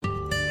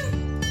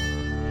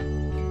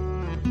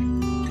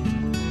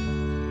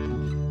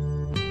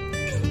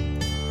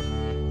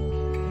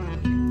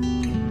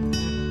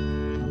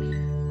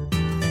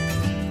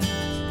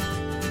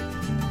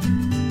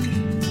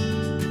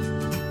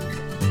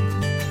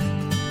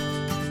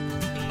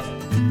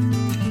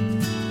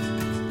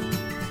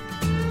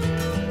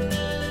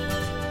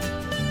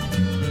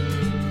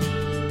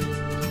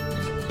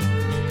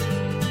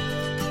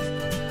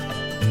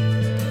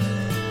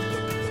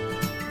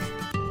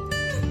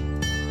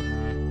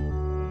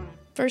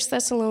1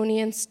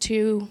 Thessalonians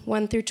 2,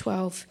 1 through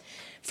 12.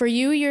 For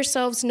you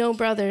yourselves know,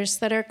 brothers,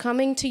 that our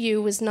coming to you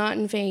was not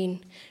in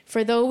vain.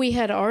 For though we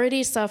had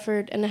already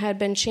suffered and had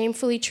been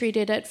shamefully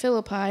treated at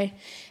Philippi,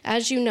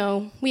 as you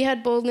know, we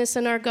had boldness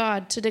in our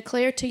God to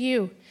declare to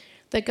you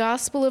the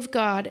gospel of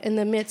God in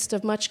the midst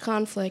of much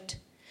conflict.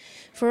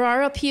 For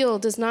our appeal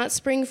does not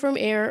spring from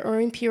error or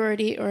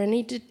impurity or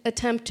any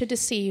attempt to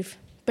deceive,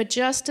 but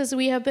just as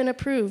we have been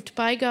approved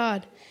by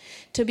God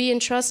to be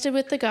entrusted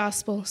with the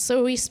gospel,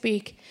 so we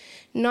speak,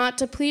 not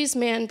to please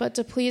man, but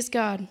to please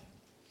God,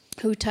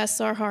 who tests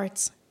our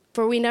hearts.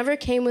 For we never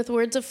came with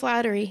words of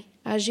flattery,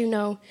 as you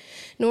know,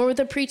 nor with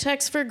a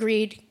pretext for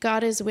greed,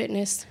 God is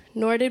witness,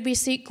 nor did we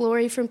seek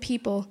glory from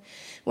people,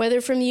 whether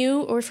from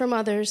you or from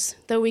others,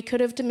 though we could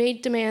have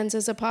made demands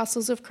as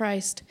apostles of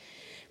Christ.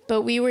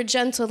 But we were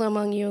gentle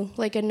among you,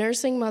 like a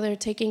nursing mother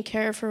taking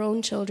care of her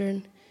own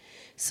children.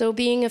 So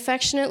being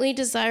affectionately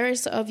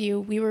desirous of you,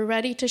 we were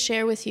ready to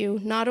share with you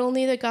not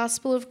only the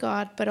gospel of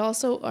God, but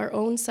also our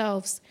own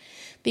selves,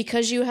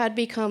 because you had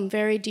become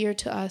very dear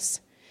to us.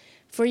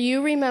 For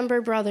you remember,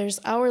 brothers,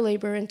 our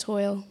labor and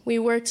toil. We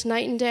worked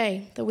night and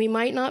day, that we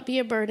might not be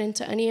a burden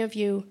to any of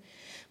you,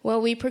 while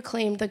we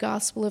proclaimed the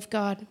gospel of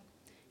God.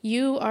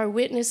 You are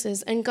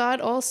witnesses, and God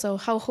also,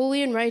 how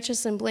holy and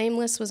righteous and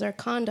blameless was our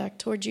conduct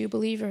toward you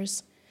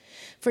believers.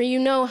 For you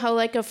know how,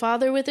 like a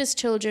father with his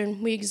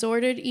children, we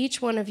exhorted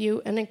each one of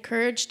you and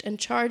encouraged and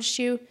charged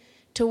you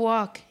to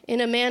walk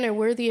in a manner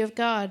worthy of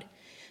God,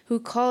 who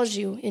calls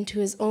you into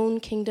his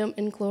own kingdom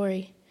and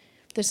glory.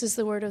 This is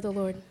the word of the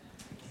Lord.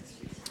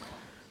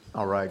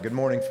 All right, good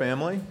morning,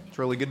 family. It's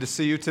really good to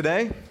see you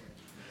today.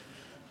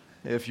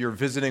 If you're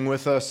visiting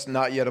with us,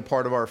 not yet a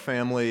part of our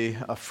family,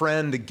 a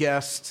friend, a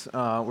guest,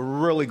 we're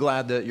really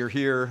glad that you're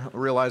here. I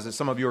realize that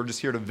some of you are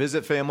just here to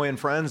visit family and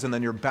friends, and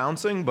then you're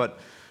bouncing, but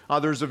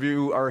others of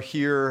you are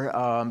here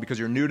because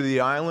you're new to the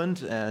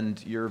island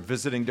and you're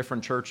visiting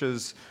different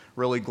churches.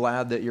 Really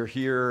glad that you're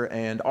here,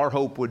 and our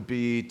hope would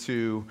be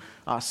to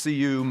see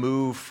you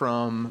move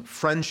from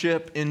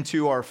friendship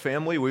into our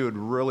family. We would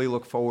really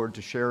look forward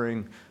to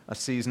sharing a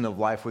season of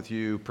life with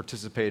you,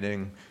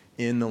 participating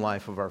in the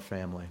life of our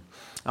family.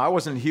 I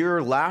wasn't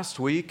here last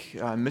week.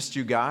 I missed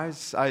you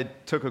guys. I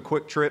took a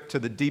quick trip to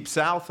the deep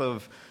south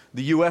of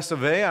the US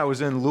of A. I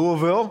was in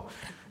Louisville,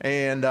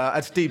 and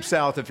that's deep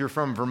south if you're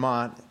from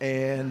Vermont.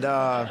 And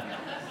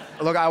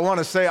look, I want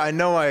to say, I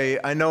know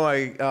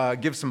I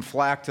give some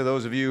flack to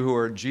those of you who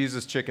are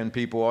Jesus chicken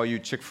people, all you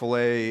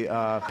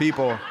Chick-fil-A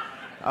people.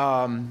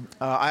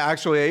 I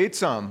actually ate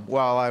some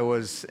while I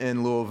was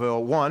in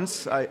Louisville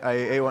once. I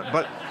ate one,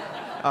 but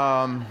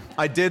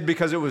I did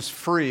because it was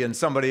free and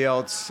somebody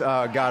else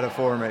got it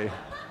for me.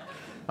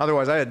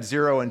 Otherwise, I had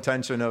zero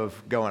intention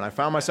of going. I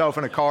found myself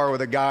in a car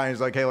with a guy, and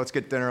he's like, hey, let's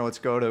get dinner, let's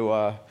go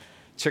to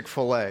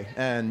Chick-fil-A.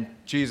 And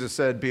Jesus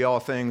said, be all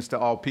things to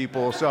all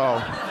people,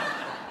 so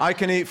I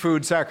can eat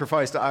food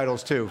sacrificed to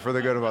idols too, for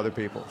the good of other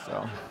people.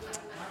 So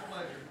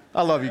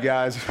I love you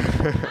guys.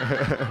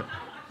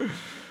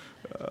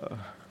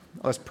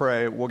 Let's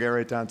pray. We'll get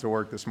right down to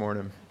work this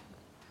morning.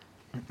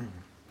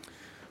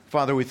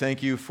 Father, we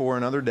thank you for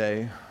another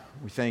day.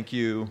 We thank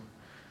you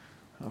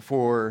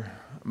for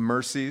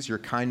mercies, your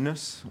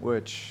kindness,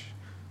 which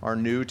are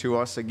new to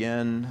us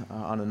again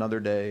on another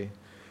day.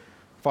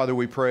 Father,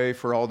 we pray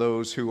for all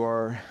those who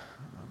are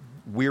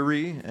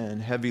weary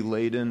and heavy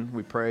laden.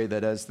 We pray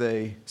that as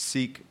they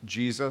seek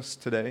Jesus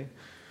today,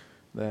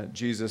 that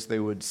Jesus, they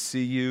would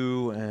see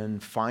you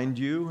and find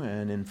you,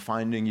 and in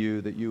finding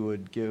you, that you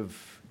would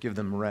give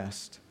them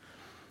rest.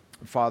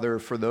 Father,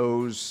 for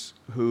those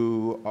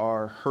who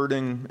are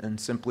hurting and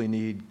simply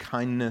need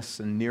kindness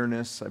and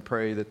nearness, I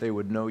pray that they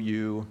would know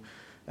you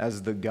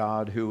as the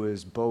God who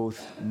is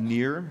both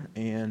near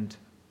and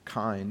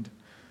kind.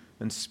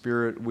 In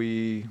spirit,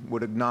 we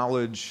would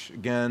acknowledge,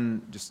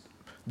 again, just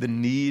the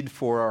need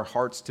for our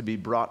hearts to be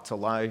brought to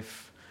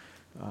life,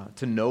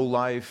 to know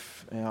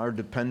life, and our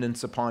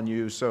dependence upon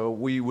you. So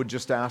we would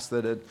just ask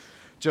that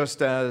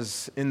just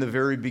as in the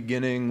very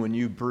beginning when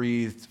you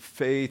breathed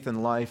faith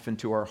and life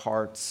into our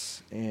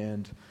hearts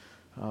and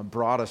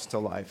brought us to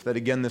life, that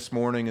again this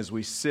morning as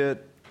we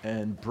sit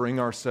and bring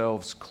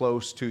ourselves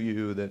close to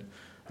you, that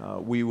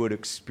we would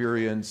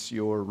experience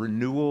your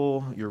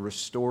renewal, your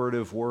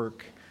restorative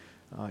work,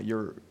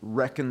 your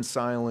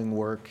reconciling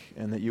work,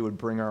 and that you would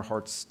bring our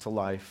hearts to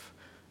life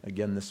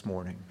again this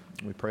morning.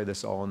 We pray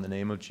this all in the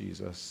name of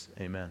Jesus.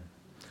 Amen.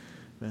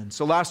 Amen.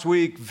 So last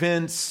week,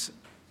 Vince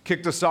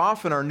kicked us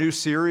off in our new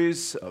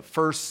series,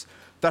 1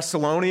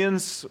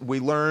 Thessalonians. We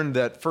learned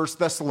that 1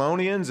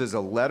 Thessalonians is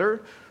a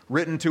letter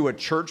written to a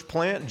church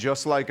plant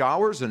just like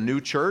ours, a new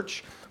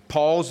church.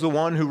 Paul's the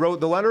one who wrote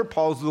the letter.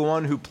 Paul's the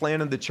one who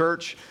planted the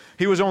church.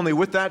 He was only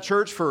with that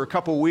church for a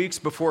couple weeks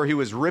before he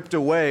was ripped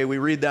away. We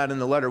read that in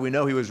the letter. We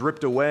know he was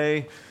ripped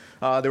away.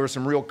 There was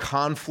some real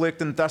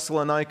conflict in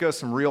Thessalonica,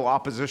 some real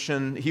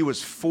opposition. He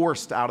was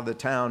forced out of the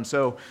town.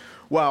 So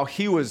while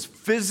he was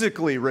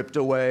physically ripped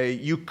away,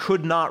 you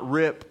could not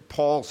rip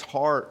Paul's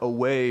heart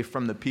away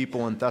from the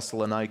people in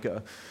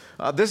Thessalonica.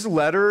 This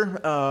letter,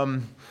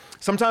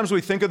 Sometimes we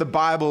think of the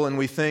Bible and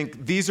we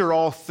think these are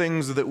all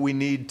things that we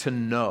need to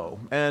know.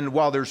 And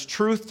while there's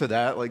truth to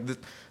that, like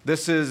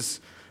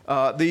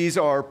these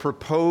are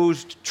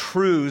proposed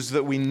truths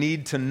that we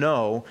need to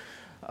know.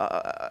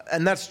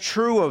 And that's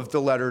true of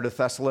the letter to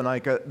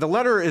Thessalonica. The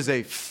letter is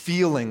a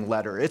feeling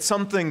letter. It's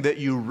something that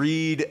you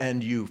read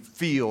and you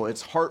feel.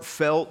 It's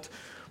heartfelt.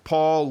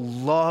 Paul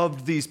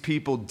loved these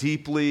people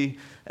deeply,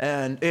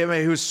 and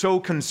he was so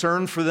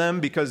concerned for them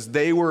because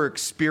they were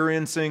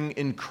experiencing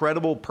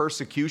incredible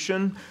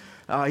persecution.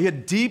 He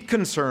had deep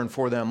concern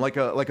for them, like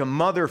a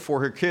mother for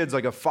her kids,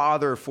 like a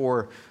father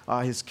for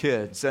his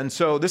kids. And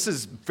so this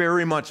is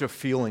very much a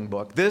feeling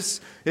book. This,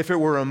 if it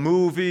were a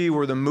movie,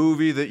 were the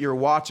movie that you're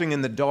watching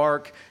in the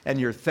dark and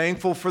you're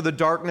thankful for the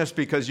darkness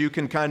because you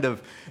can kind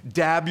of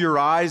dab your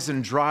eyes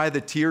and dry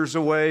the tears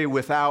away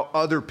without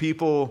other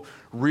people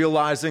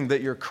realizing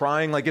that you're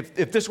crying. Like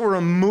if this were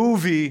a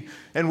movie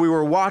and we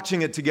were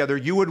watching it together,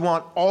 you would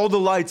want all the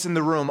lights in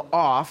the room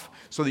off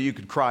so that you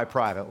could cry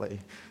privately.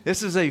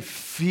 This is a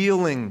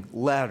feeling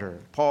letter.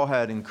 Paul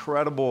had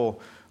incredible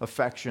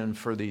affection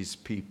for these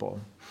people.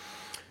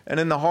 And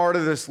in the heart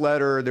of this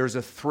letter, there's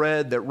a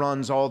thread that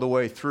runs all the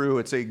way through.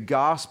 It's a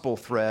gospel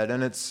thread,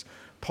 and it's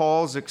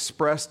Paul's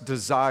expressed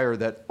desire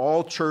that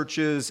all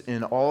churches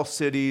in all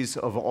cities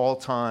of all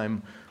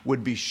time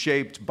would be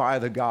shaped by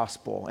the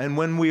gospel. And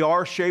when we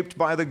are shaped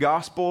by the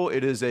gospel,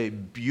 it is a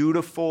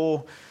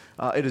beautiful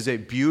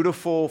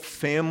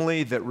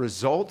family that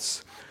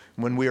results.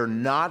 When we are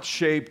not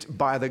shaped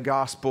by the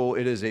gospel,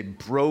 it is a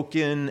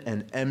broken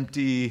and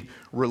empty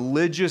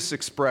religious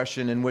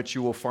expression in which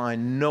you will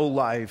find no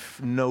life,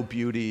 no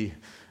beauty,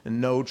 and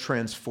no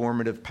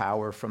transformative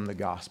power from the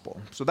gospel.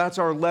 So that's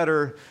our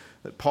letter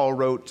that Paul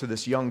wrote to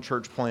this young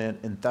church plant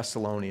in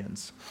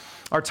Thessalonians.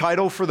 Our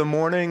title for the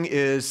morning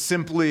is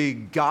simply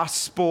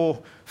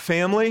Gospel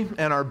Family,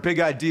 and our big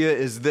idea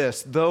is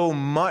this: though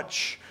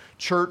much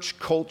church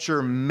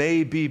culture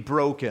may be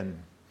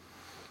broken,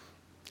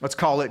 let's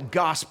call it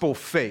gospel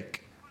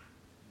fake,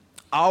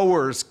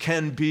 ours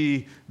can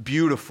be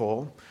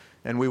beautiful,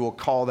 and we will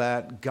call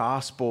that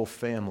gospel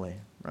family,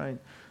 right?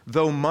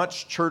 Though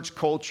much church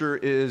culture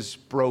is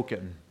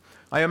broken.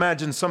 I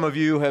imagine some of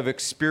you have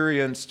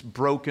experienced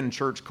broken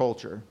church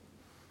culture.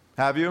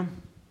 Have you?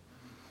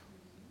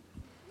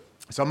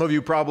 Some of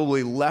you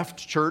probably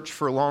left church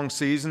for long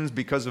seasons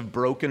because of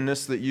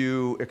brokenness that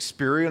you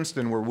experienced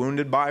and were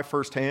wounded by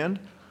firsthand.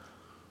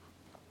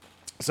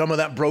 Some of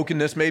that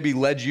brokenness maybe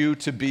led you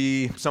to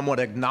be somewhat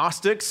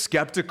agnostic,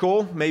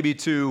 skeptical, maybe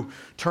to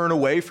turn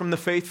away from the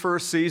faith for a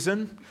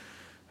season.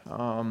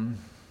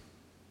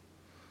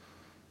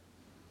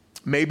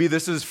 Maybe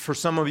this is for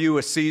some of you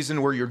a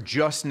season where you're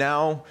just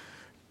now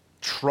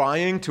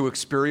trying to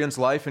experience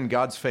life in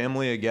God's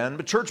family again.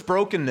 But church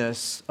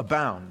brokenness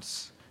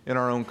abounds in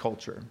our own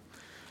culture.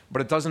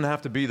 But it doesn't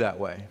have to be that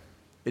way.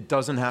 It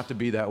doesn't have to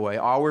be that way.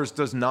 Ours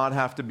does not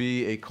have to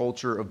be a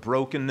culture of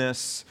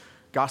brokenness,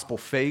 gospel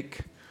fake.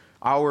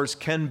 Ours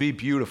can be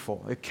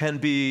beautiful. It can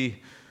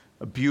be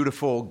a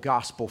beautiful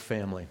gospel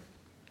family.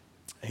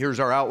 Here's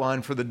our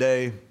outline for the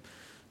day.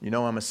 You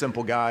know I'm a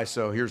simple guy,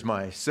 so here's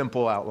my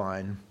simple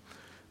outline.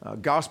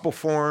 Gospel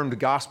formed,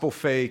 gospel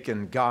fake,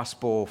 and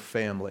gospel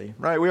family.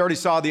 Right? We already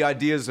saw the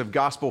ideas of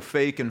gospel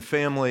fake and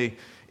family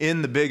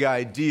in the big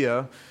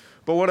idea.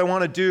 But what I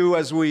want to do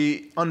as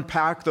we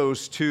unpack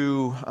those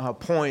two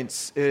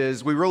points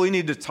is we really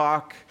need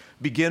to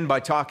begin by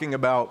talking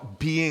about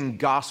being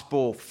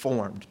gospel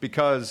formed.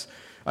 Because,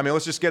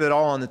 let's just get it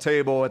all on the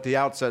table at the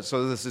outset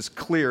so this is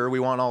clear. We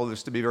want all of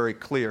this to be very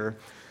clear.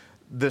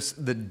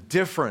 The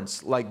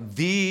difference, like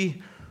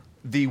the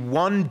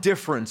one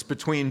difference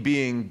between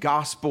being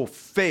gospel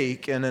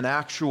fake and an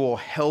actual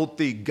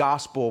healthy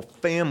gospel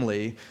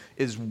family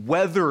is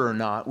whether or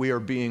not we are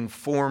being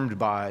formed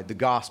by the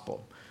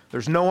gospel.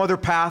 There's no other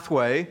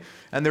pathway,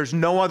 and there's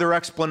no other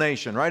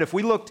explanation, right? If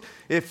we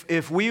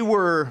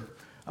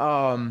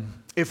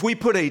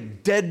put a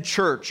dead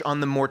church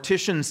on the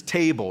mortician's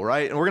table,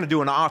 right, and we're going to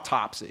do an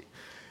autopsy,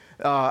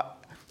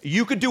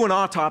 you could do an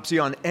autopsy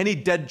on any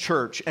dead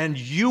church, and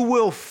you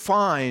will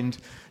find,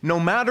 no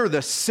matter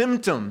the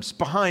symptoms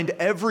behind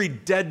every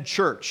dead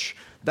church,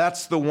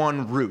 that's the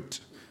one root.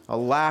 A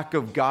lack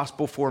of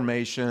gospel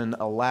formation,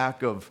 a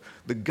lack of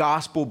the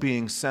gospel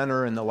being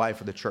center in the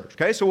life of the church.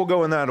 Okay, so we'll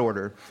go in that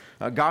order.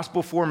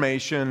 Gospel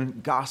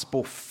formation,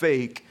 gospel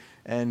fake,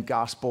 and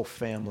gospel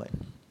family.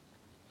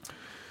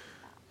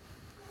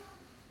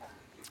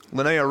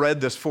 Linnea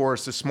read this for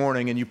us this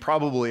morning, and you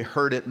probably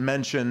heard it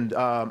mentioned.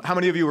 How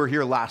many of you were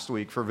here last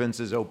week for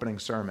Vince's opening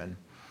sermon?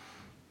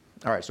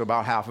 All right, so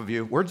about half of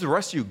you. Where'd the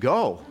rest of you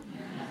go?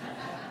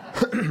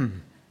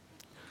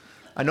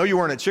 I know you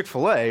weren't at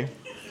Chick-fil-A.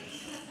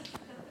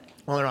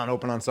 Well, they're not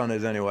open on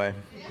Sundays anyway.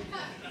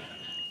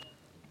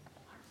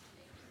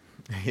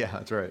 Yeah,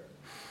 that's right.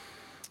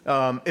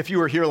 If you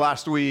were here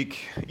last week,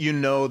 you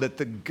know that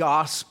the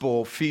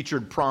gospel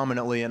featured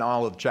prominently in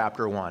all of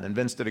chapter 1. And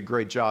Vince did a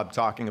great job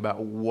talking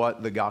about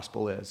what the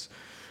gospel is.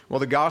 Well,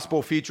 the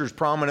gospel features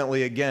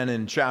prominently again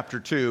in chapter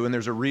 2, and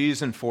there's a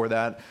reason for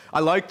that. I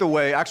like the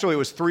way, actually it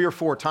was 3 or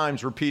 4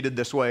 times repeated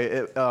this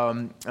way.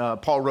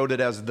 Paul wrote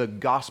it as the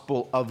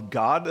gospel of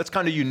God. That's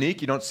kind of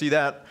unique. You don't see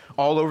that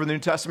all over the New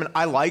Testament.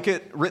 I like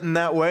it written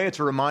that way.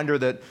 It's a reminder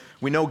that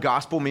we know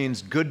gospel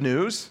means good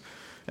news.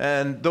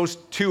 And those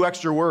 2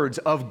 extra words,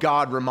 of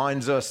God,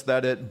 reminds us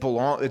that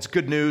it's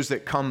good news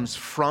that comes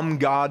from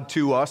God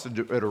to us.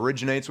 It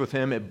originates with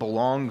him. It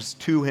belongs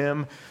to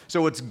him.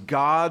 So it's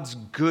God's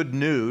good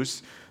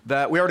news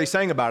that we already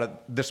sang about it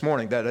this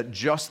morning, that at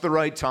just the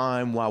right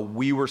time, while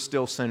we were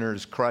still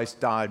sinners, Christ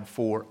died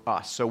for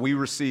us. So we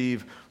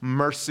receive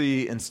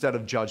mercy instead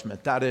of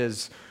judgment. That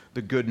is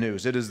the good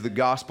news. It is the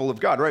gospel of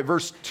God, right?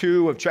 Verse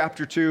 2 of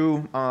chapter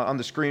 2 on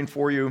the screen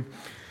for you.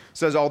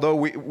 Says, although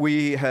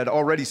we had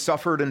already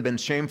suffered and been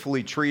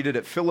shamefully treated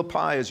at Philippi,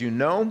 as you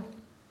know,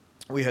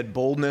 we had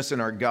boldness in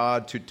our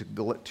God to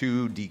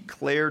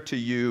declare to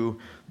you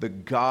the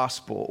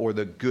gospel or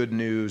the good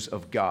news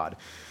of God.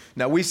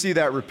 Now, we see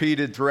that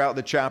repeated throughout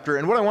the chapter.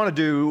 And what I want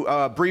to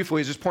do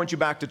briefly is just point you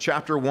back to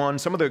chapter 1,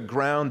 some of the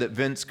ground that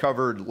Vince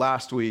covered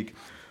last week,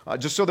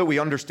 just so that we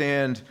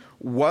understand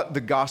what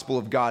the gospel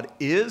of God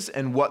is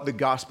and what the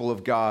gospel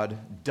of God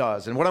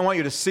does. And what I want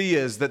you to see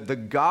is that the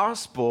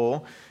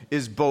gospel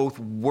is both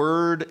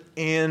word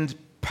and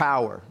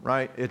power,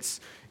 right?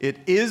 It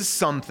is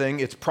something,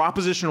 it's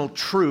propositional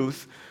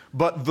truth,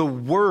 but the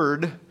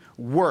word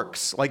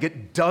works, like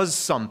it does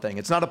something.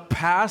 It's not a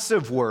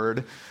passive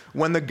word.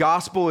 When the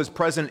gospel is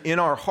present in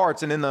our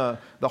hearts and in the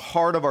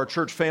heart of our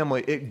church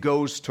family, it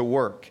goes to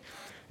work.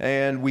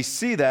 And we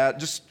see that.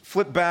 Just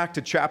flip back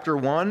to chapter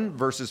 1,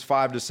 verses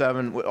 5 to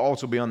 7, will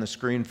also be on the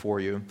screen for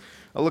you.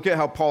 Look at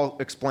how Paul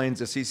explains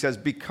this. He says,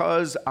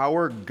 because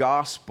our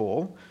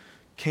gospel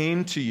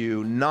came to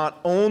you not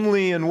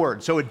only in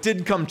word. So it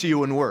did come to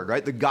you in word,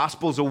 right? The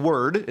gospel is a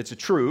word, it's a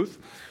truth,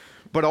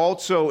 but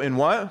also in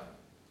what?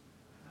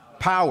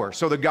 Power.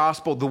 So the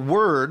gospel, the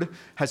word,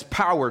 has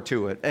power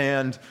to it.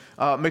 And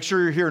make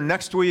sure you're here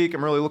next week.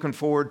 I'm really looking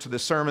forward to the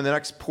sermon. The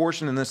next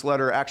portion in this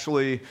letter,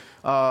 actually,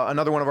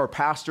 another one of our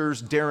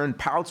pastors, Darren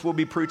Pouts, will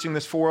be preaching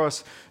this for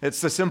us. It's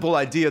the simple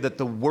idea that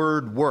the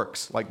word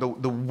works. Like the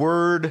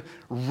word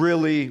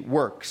really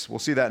works. We'll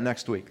see that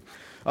next week.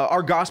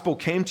 Our gospel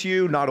came to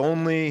you not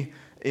only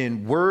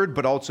in word,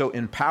 but also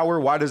in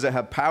power. Why does it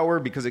have power?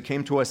 Because it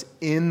came to us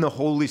in the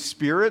Holy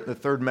Spirit, the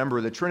third member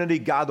of the Trinity.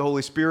 God, the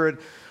Holy Spirit,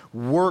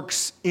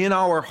 works in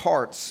our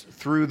hearts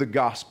through the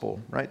gospel,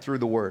 right? Through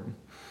the word.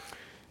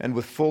 And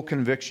with full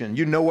conviction.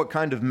 You know what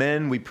kind of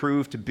men we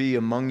prove to be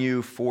among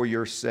you for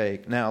your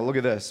sake. Now, look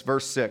at this.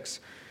 Verse 6.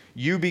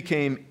 You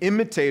became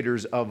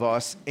imitators of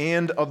us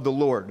and of the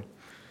Lord.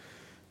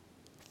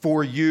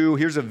 For you,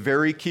 here's a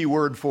very key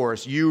word for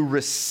us. You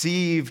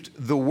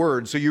received the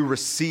word. So you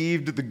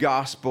received the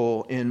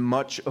gospel in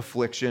much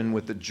affliction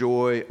with the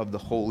joy of the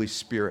Holy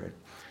Spirit.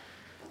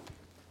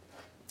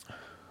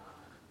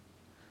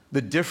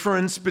 The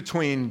difference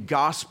between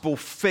gospel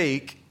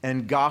fake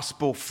and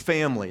gospel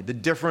family, the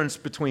difference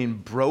between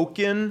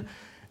broken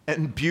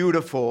and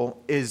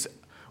beautiful is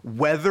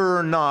whether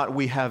or not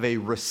we have a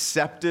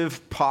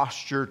receptive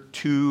posture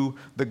to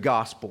the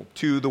gospel,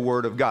 to the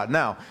word of God.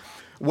 Now,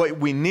 what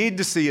we need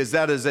to see is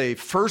that as a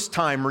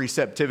first-time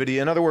receptivity.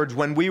 In other words,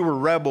 when we were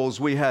rebels,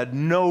 we had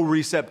no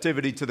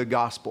receptivity to the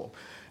gospel.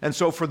 And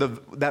so for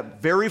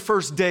that very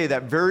first day,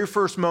 that very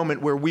first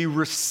moment where we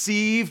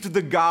received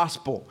the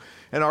gospel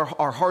and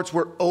our hearts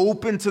were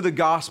open to the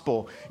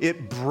gospel,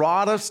 it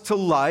brought us to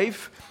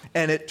life,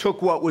 and it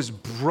took what was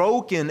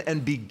broken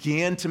and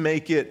began to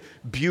make it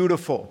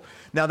beautiful.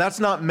 Now,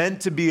 that's not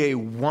meant to be a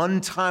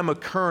one-time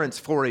occurrence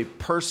for a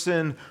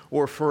person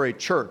or for a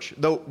church.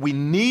 Though we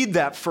need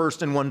that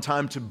first and one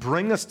time to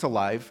bring us to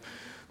life,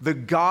 the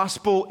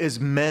gospel is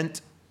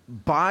meant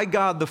by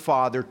God the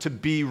Father to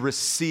be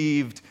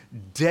received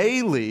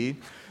daily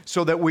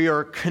so that we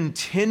are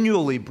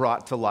continually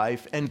brought to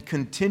life and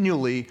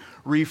continually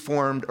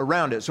reformed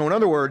around it. So in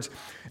other words,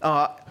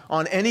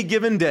 on any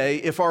given day,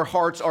 if our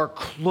hearts are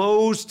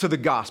closed to the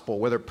gospel,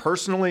 whether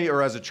personally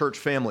or as a church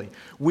family,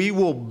 we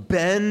will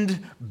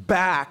bend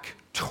back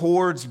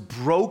towards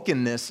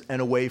brokenness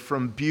and away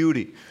from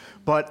beauty.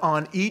 But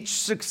on each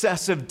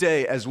successive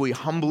day, as we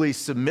humbly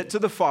submit to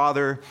the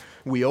Father,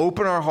 we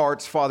open our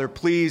hearts. Father,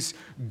 please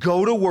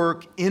go to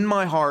work in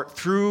my heart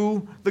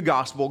through the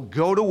gospel.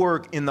 Go to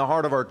work in the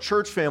heart of our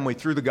church family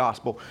through the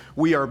gospel.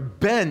 We are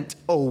bent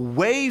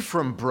away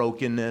from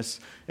brokenness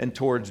and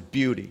towards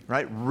beauty,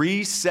 right?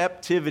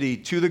 Receptivity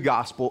to the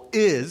gospel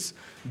is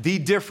the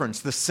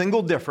difference, the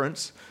single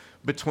difference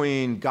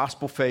between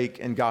gospel fake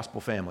and gospel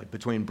family,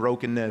 between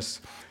brokenness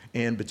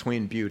and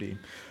between beauty.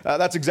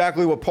 That's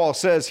exactly what Paul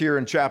says here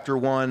in chapter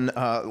 1.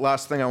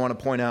 Last thing I want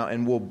to point out,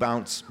 and we'll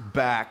bounce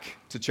back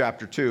to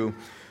chapter 2.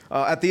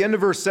 At the end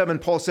of verse 7,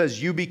 Paul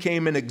says, you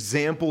became an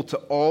example to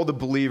all the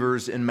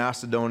believers in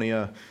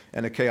Macedonia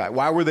and Achaia.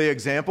 Why were they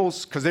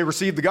examples? Because they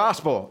received the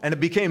gospel, and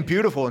it became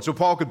beautiful. And so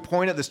Paul could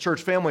point at this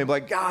church family and be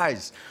like,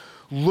 guys,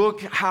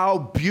 look how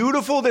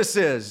beautiful this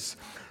is.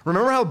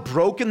 Remember how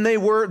broken they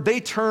were? They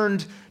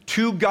turned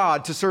to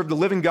God to serve the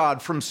living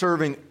God from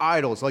serving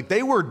idols. Like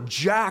they were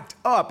jacked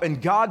up,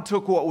 and God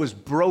took what was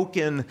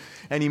broken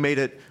and he made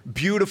it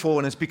beautiful,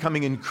 and it's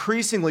becoming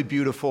increasingly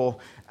beautiful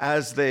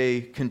as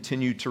they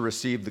continue to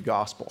receive the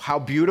gospel. How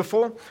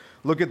beautiful?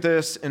 Look at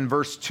this in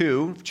verse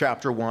 2,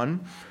 chapter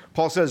 1.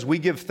 Paul says, "We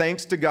give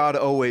thanks to God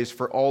always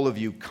for all of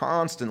you,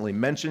 constantly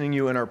mentioning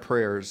you in our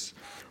prayers,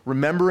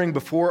 remembering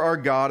before our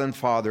God and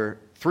Father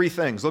three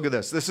things." Look at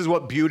this. This is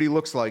what beauty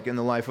looks like in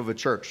the life of a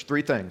church.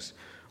 Three things: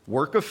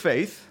 work of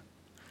faith,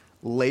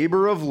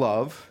 labor of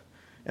love,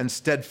 and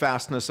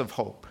steadfastness of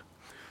hope.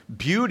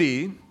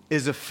 Beauty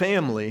is a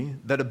family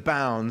that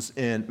abounds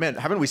in, man,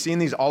 haven't we seen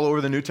these all over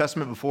the New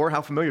Testament before?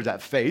 How familiar is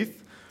that?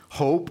 Faith,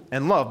 hope,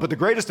 and love. But the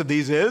greatest of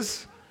these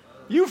is,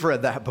 you've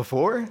read that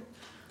before.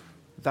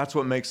 That's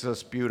what makes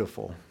us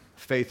beautiful.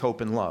 Faith,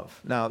 hope, and love.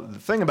 Now, the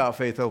thing about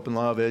faith, hope, and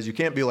love is you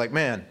can't be like,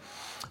 man,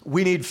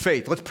 we need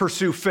faith. Let's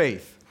pursue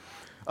faith.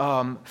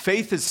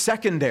 Faith is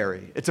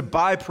secondary. It's a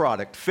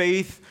byproduct.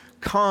 Faith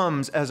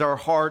comes as our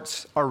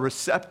hearts are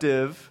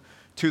receptive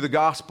to the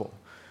gospel.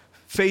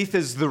 Faith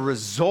is the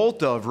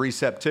result of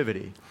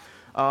receptivity.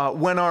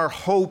 When our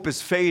hope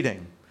is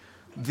fading,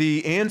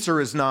 the answer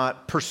is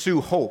not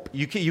pursue hope.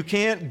 You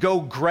can't go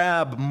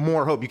grab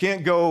more hope. You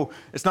can't go,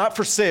 it's not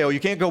for sale. You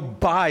can't go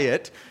buy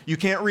it. You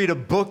can't read a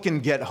book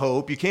and get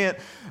hope.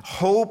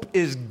 Hope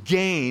is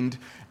gained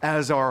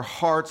as our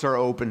hearts are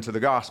open to the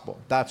gospel.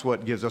 That's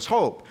what gives us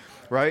hope,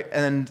 right?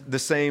 And the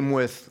same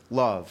with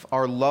love.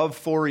 Our love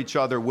for each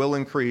other will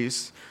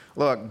increase.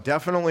 Look,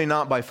 definitely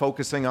not by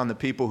focusing on the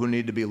people who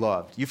need to be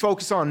loved. You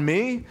focus on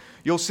me,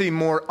 you'll see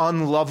more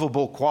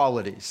unlovable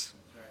qualities.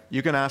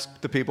 You can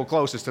ask the people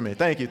closest to me.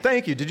 Thank you.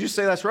 Thank you. Did you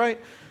say that's right?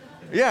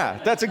 Yeah,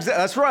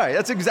 that's right.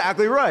 That's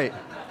exactly right.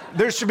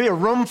 There should be a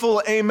room full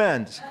of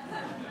amens.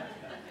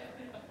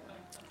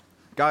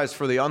 Guys,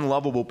 for the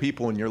unlovable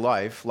people in your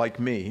life, like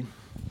me,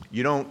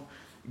 you don't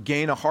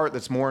gain a heart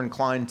that's more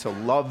inclined to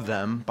love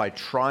them by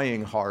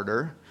trying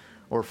harder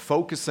or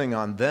focusing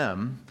on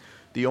them.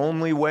 The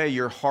only way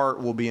your heart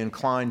will be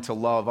inclined to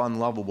love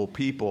unlovable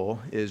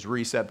people is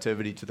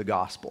receptivity to the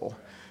gospel.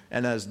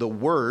 And as the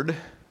word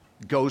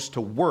goes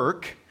to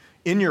work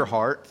in your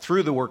heart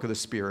through the work of the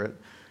Spirit,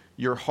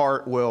 your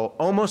heart will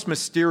almost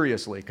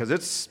mysteriously,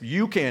 because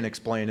you can't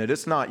explain it,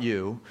 it's not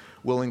you,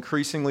 will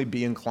increasingly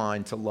be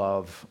inclined to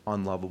love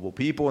unlovable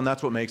people. And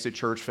that's what makes a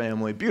church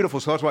family beautiful.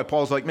 So that's why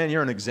Paul's like, man,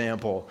 you're an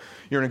example.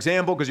 You're an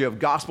example because you have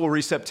gospel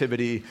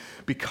receptivity.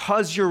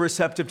 Because you're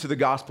receptive to the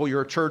gospel,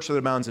 you're a church that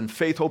abounds in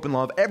faith, hope, and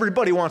love.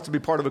 Everybody wants to be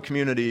part of a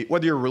community,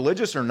 whether you're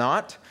religious or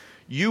not.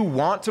 You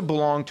want to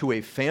belong to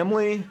a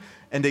family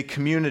and a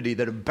community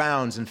that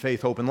abounds in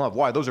faith, hope, and love.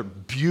 Why? Those are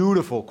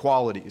beautiful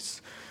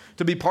qualities.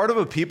 To be part of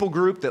a people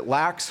group that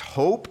lacks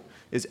hope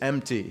is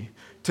empty.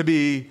 To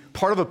be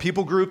part of a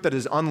people group that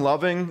is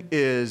unloving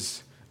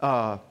is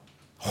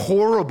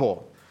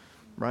horrible,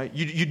 right?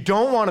 You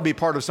don't want to be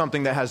part of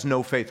something that has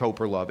no faith, hope,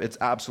 or love. It's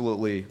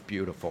absolutely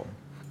beautiful.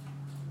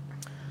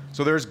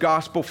 So there's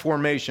gospel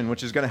formation,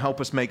 which is going to help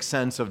us make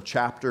sense of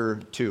chapter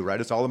 2, right?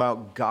 It's all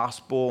about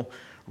gospel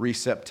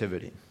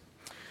receptivity.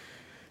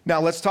 Now,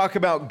 let's talk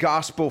about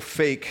gospel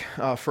fake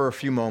for a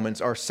few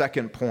moments, our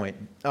second point.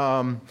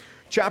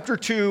 Chapter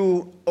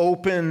 2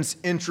 opens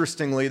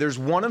interestingly. There's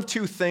one of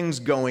two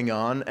things going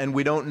on, and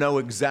we don't know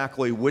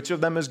exactly which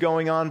of them is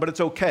going on, but it's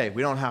okay.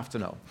 We don't have to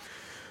know.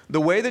 The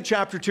way that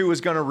chapter 2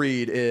 is going to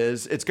read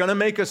is it's going to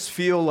make us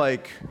feel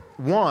like,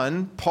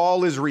 one,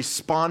 Paul is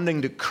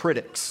responding to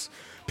critics,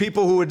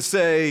 people who would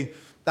say,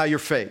 you're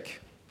fake.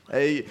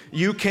 Hey,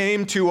 you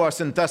came to us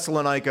in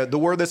Thessalonica. The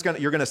word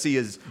you're going to see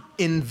is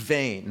in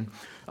vain.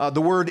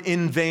 The word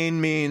in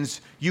vain means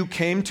you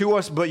came to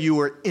us, but you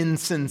were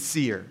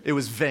insincere. It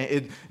was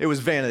vain. It was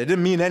vain. It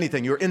didn't mean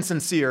anything. You were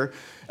insincere.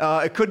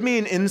 It could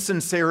mean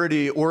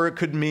insincerity, or it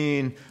could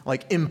mean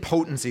like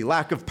impotency,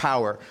 lack of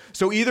power.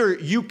 So either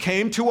you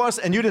came to us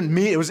and you didn't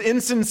mean it was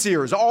insincere.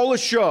 It was all a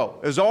show.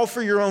 It was all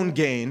for your own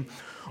gain.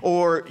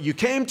 Or you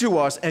came to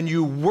us and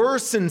you were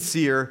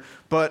sincere,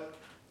 but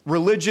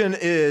religion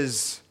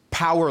is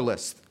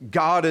powerless.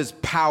 God is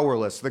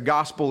powerless. The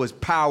gospel is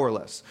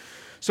powerless.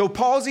 So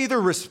Paul's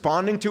either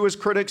responding to his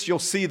critics, you'll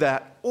see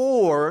that,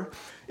 or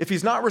if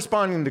he's not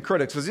responding to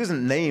critics, because he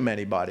doesn't name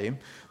anybody,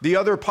 the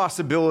other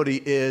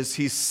possibility is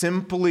he's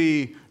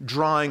simply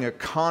drawing a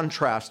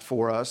contrast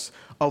for us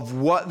of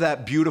what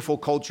that beautiful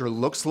culture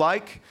looks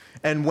like,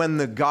 and when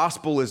the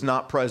gospel is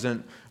not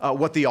present,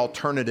 what the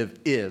alternative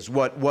is,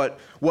 what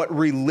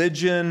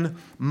religion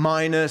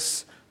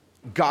minus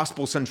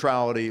gospel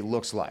centrality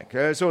looks like.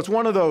 Okay? So it's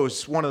one of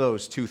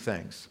those two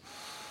things.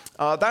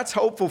 That's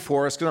hopeful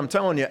for us because I'm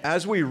telling you,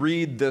 as we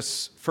read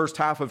this first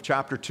half of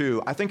chapter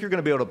 2, I think you're going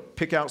to be able to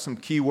pick out some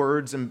key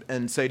words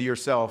and say to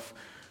yourself,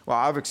 well,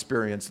 I've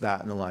experienced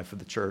that in the life of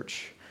the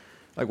church.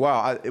 Like,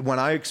 wow, when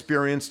I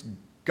experienced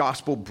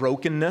gospel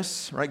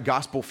brokenness, right,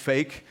 gospel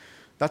fake,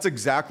 That's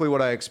exactly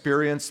what I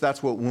experienced.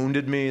 That's what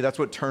wounded me. That's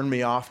what turned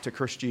me off to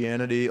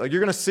Christianity. Like,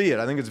 you're going to see it.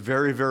 I think it's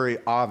very, very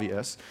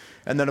obvious.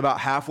 And then about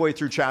halfway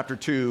through chapter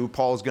 2,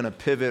 Paul's going to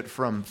pivot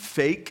from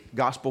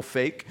gospel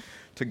fake,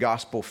 to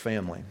gospel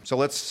family. So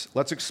let's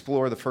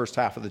explore the first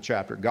half of the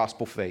chapter,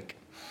 gospel fake.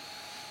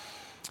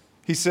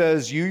 He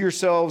says, you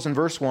yourselves, in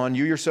verse 1,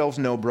 you yourselves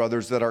know,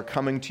 brothers, that our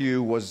coming to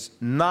you was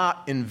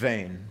not in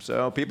vain.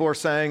 So people are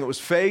saying it was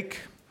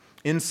fake,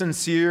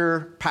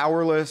 insincere,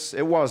 powerless.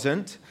 It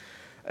wasn't.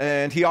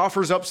 And he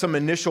offers up some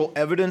initial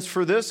evidence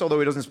for this, although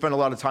he doesn't spend a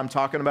lot of time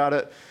talking about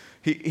it.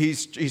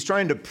 He's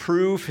trying to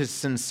prove his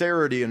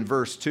sincerity in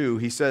verse 2.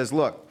 He says,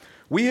 look,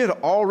 we had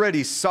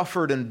already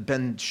suffered and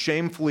been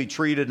shamefully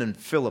treated in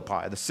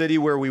Philippi, the city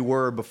where we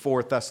were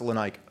before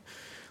Thessalonica.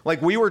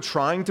 Like, we were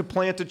trying to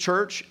plant a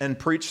church and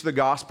preach the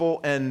gospel,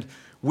 and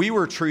we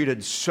were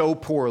treated so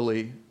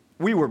poorly.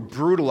 We were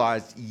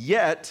brutalized.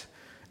 Yet,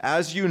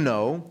 as you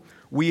know,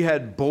 we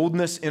had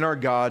boldness in our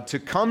God to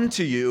come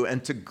to you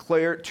and to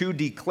declare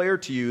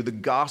to you the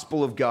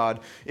gospel of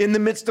God in the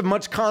midst of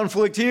much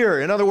conflict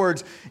here. In other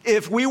words,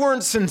 if we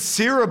weren't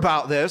sincere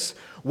about this,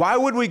 why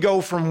would we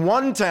go from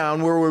one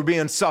town where we're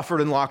being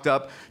suffered and locked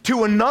up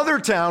to another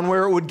town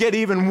where it would get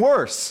even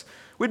worse?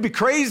 We'd be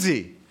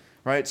crazy,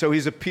 right? So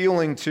he's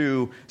appealing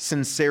to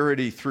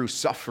sincerity through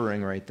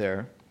suffering right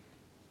there.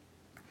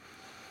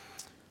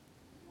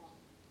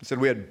 He said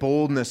we had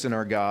boldness in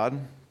our God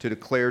to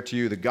declare to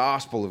you the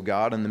gospel of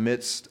God in the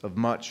midst of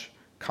much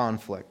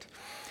conflict.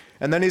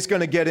 And then he's going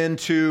to get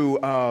into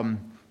kind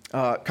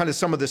of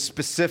some of the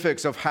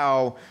specifics of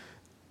how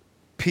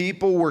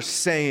people were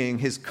saying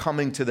his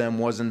coming to them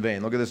was in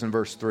vain. Look at this in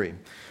verse 3.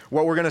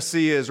 What we're going to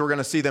see is we're going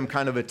to see them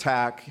kind of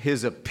attack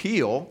his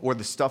appeal, or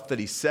the stuff that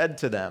he said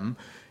to them,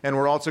 and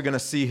we're also going to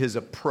see his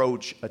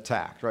approach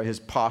attacked, right?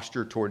 His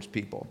posture towards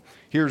people.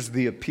 Here's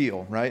the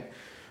appeal, right?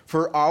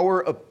 For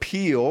our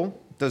appeal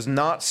does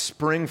not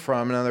spring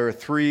from, now there are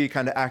three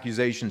kind of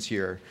accusations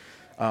here,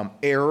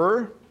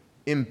 error,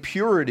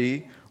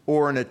 impurity,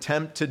 or an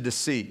attempt to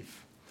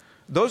deceive.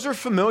 Those are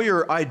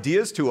familiar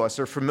ideas to us,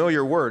 or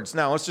familiar words.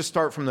 Now, let's just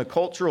start from the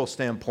cultural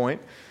standpoint.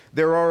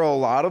 There are a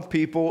lot of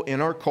people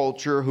in our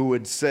culture who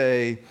would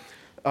say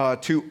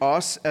to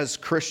us as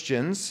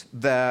Christians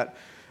that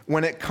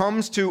when it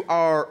comes to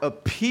our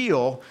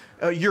appeal,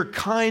 you're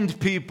kind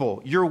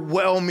people, you're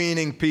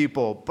well-meaning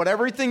people, but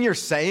everything you're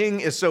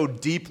saying is so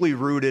deeply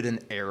rooted in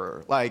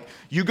error. Like,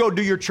 you go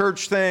do your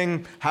church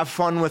thing, have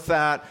fun with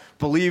that,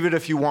 believe it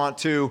if you want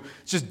to.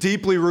 It's just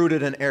deeply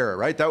rooted in error,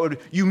 right?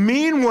 You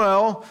mean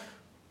well,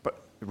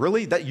 but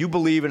really, that you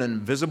believe in an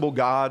invisible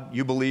God,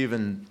 you believe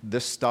in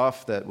this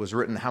stuff that was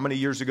written how many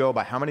years ago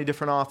by how many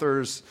different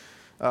authors?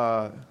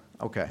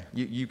 Okay,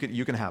 you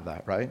can have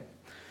that, right?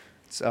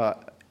 It's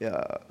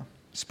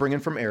springing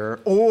from error.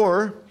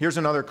 Or, here's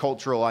another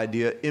cultural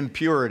idea,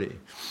 impurity.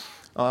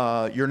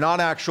 You're not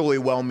actually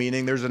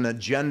well-meaning. There's an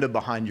agenda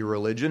behind your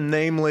religion.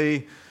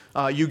 Namely,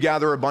 you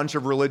gather a bunch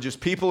of religious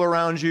people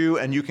around you,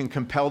 and you can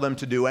compel them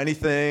to do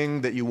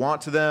anything that you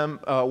want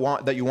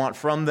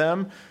from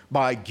them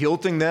by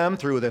guilting them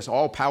through this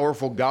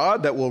all-powerful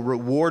God that will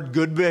reward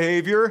good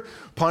behavior,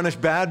 punish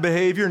bad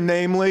behavior.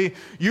 Namely,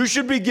 you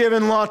should be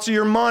given lots of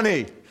your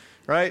money.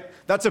 Right?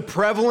 That's a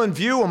prevalent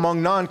view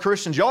among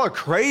non-Christians. Y'all are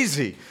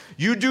crazy.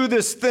 You do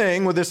this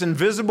thing with this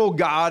invisible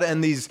God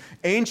and these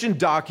ancient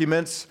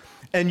documents,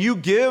 and you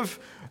give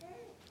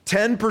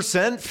 10%,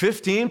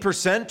 15%,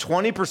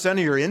 20% of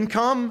your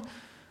income.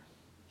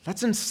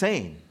 That's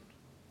insane.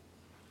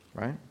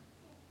 Right?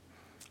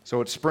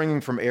 So it's springing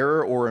from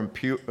error or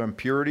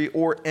impurity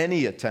or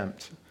any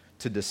attempt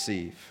to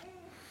deceive.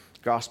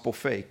 Gospel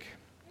fake.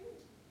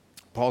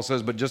 Paul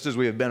says, but just as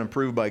we have been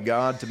approved by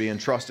God to be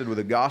entrusted with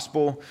the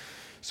gospel,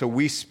 so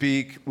we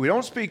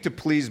don't speak to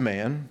please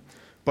man,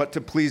 but to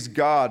please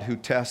God who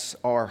tests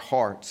our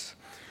hearts.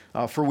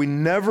 For we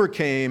never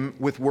came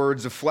with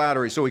words of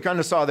flattery. So we kind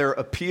of saw their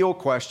appeal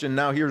question.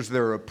 Now here's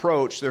their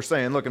approach. They're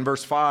saying, look, in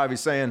verse 5, he's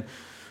saying,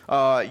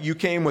 you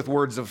came with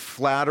words of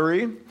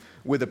flattery,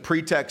 with a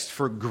pretext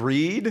for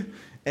greed,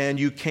 and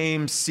you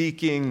came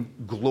seeking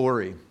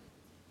glory.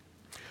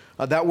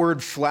 That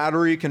word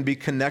flattery can be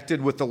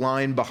connected with the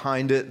line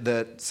behind it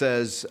that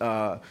says,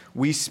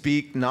 we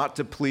speak not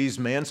to please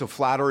man. So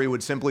flattery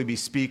would simply be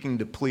speaking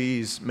to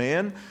please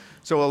man.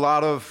 So a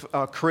lot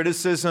of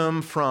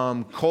criticism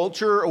from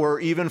culture,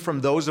 or even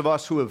from those of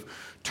us who have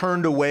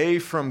turned away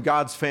from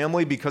God's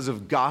family because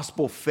of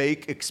gospel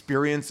fake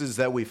experiences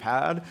that we've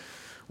had.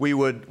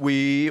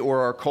 We or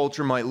our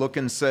culture might look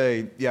and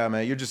say, yeah,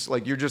 man, you're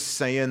just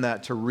saying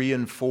that to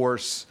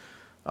reinforce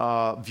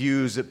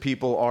views that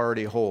people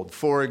already hold.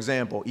 For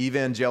example,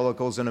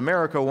 evangelicals in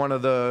America, one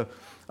of the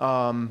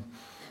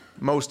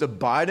most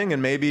abiding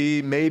and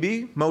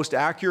maybe most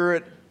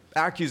accurate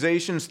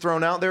accusations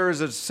thrown out there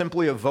is it's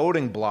simply a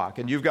voting block,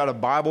 and you've got a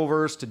Bible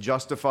verse to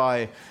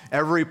justify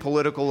every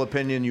political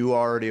opinion you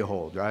already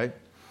hold, right?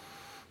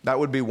 That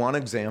would be one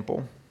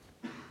example.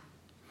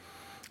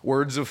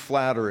 Words of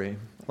flattery,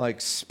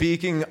 like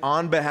speaking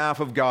on behalf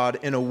of God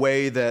in a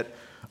way that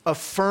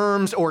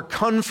affirms or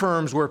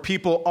confirms where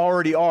people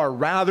already are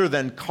rather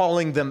than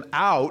calling them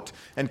out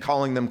and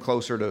calling them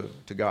closer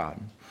to God.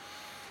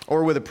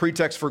 Or with a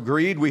pretext for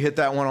greed, we hit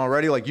that one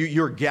already. Like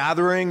you're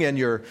gathering and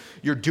you're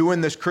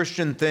doing this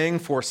Christian thing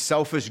for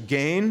selfish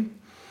gain.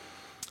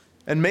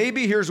 And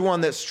maybe here's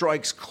one that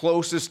strikes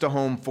closest to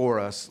home for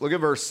us. Look at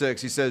verse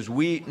 6. He says,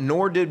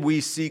 nor did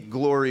we seek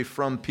glory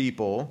from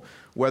people,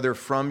 whether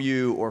from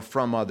you or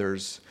from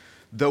others,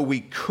 though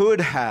we could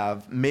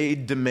have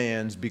made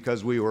demands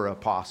because we were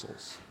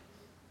apostles.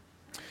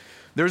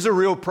 There's a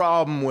real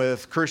problem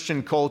with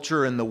Christian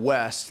culture in the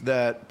West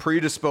that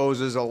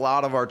predisposes a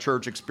lot of our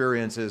church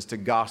experiences to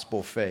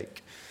gospel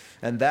fake.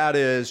 And that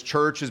is,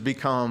 church has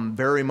become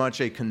very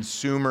much a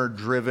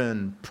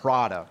consumer-driven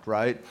product,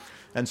 right?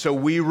 And so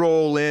we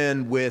roll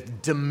in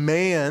with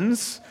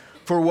demands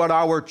for what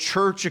our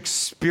church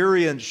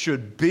experience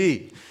should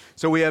be.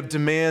 So we have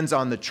demands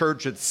on the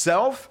church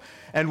itself,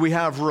 and we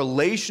have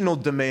relational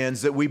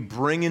demands that we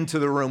bring into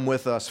the room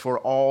with us for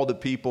all the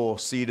people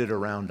seated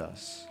around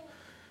us.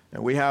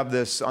 And we have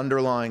this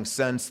underlying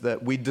sense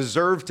that we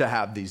deserve to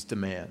have these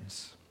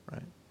demands,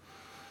 right?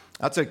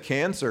 That's a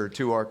cancer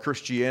to our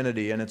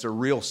Christianity, and it's a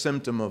real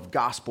symptom of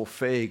gospel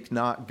fake,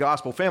 not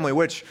gospel family,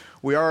 which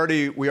we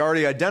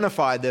already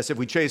identified this. If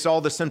we chase all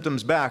the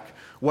symptoms back,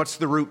 what's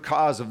the root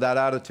cause of that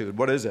attitude?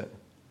 What is it?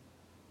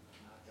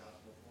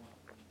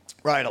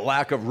 Right, a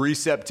lack of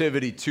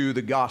receptivity to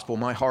the gospel.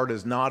 My heart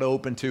is not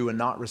open to and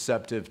not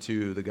receptive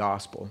to the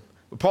gospel.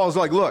 But Paul's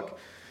like, look,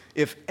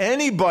 if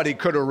anybody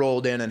could have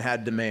rolled in and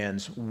had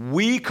demands,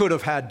 we could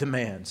have had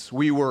demands.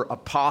 We were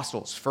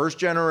apostles, first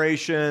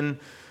generation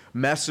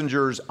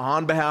messengers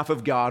on behalf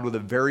of God with a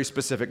very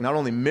specific, not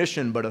only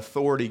mission, but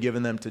authority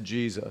given them to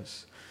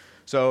Jesus.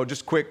 So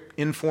just quick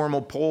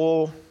informal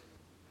poll.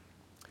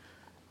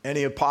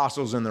 Any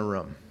apostles in the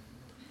room?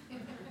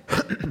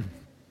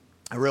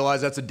 I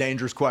realize that's a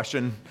dangerous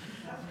question.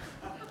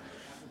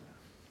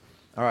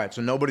 All right,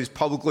 so nobody's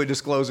publicly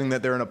disclosing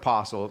that they're an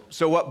apostle.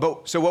 So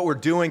what we're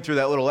doing through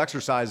that little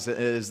exercise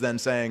is then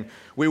saying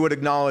we would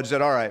acknowledge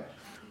that, all right,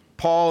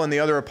 Paul and the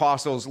other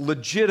apostles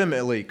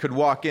legitimately could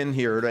walk in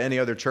here to any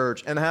other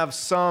church and have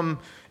some,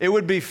 it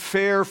would be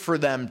fair for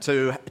them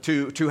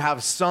to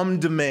have some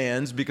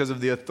demands because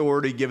of the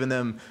authority given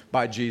them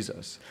by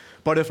Jesus.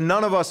 But if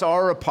none of us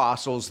are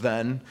apostles,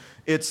 then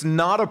it's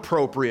not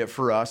appropriate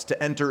for us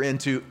to enter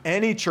into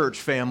any church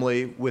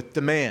family with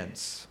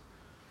demands.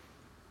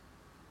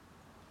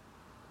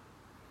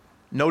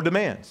 No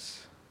demands.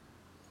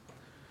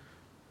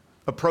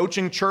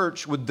 Approaching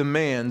church with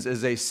demands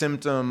is a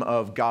symptom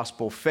of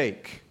gospel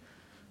fake,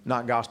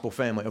 not gospel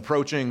family.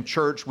 Approaching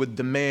church with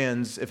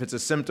demands, if it's a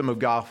symptom of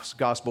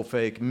gospel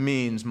fake,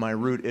 means my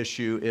root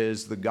issue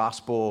is the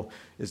gospel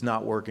is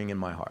not working in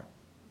my heart.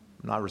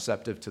 I'm not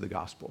receptive to the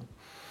gospel.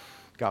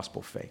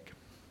 Gospel fake.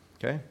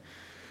 Okay?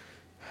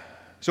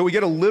 So we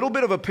get a little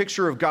bit of a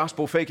picture of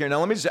gospel fake here. Now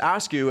let me just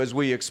ask you, as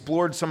we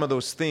explored some of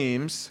those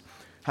themes,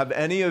 have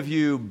any of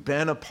you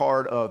been a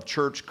part of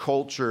church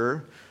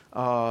culture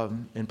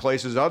in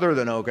places other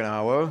than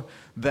Okinawa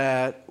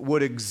that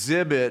would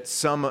exhibit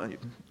some,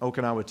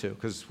 Okinawa too,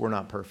 because we're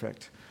not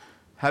perfect.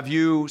 Have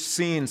you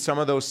seen some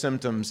of those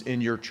symptoms in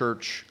your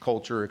church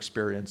culture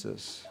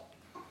experiences?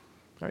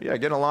 Yeah,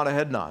 getting a lot of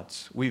head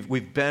nods.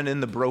 We've been in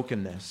the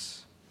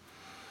brokenness.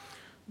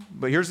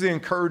 But here's the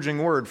encouraging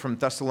word from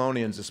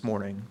Thessalonians this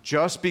morning.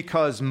 Just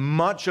because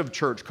much of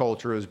church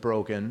culture is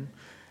broken,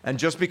 and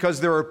just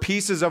because there are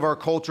pieces of our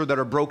culture that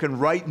are broken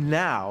right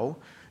now,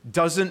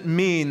 doesn't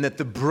mean that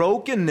the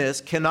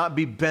brokenness cannot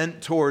be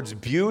bent towards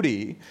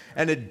beauty,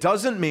 and it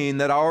doesn't mean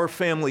that our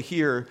family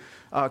here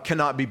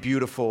cannot be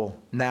beautiful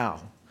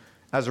now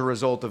as a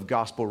result of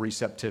gospel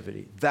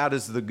receptivity. That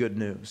is the good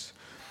news.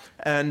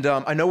 And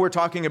I know we're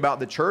talking about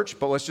the church,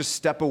 but let's just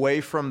step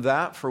away from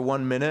that for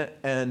 1 minute,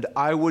 and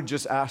I would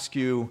just ask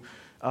you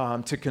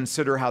to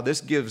consider how this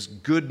gives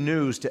good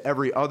news to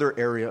every other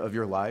area of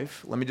your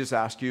life. Let me just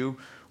ask you,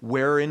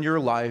 where in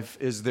your life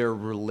is there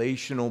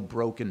relational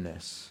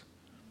brokenness?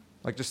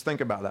 Like, just think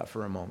about that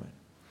for a moment.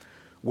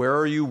 Where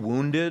are you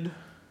wounded?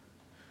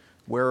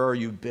 Where are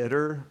you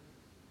bitter?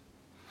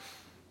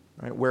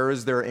 Right? Where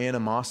is there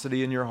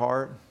animosity in your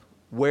heart?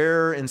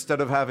 Where,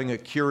 instead of having a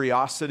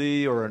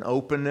curiosity or an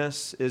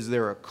openness, is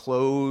there a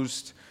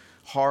closed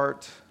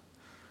heart?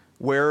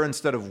 Where,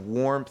 instead of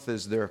warmth,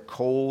 is there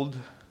cold?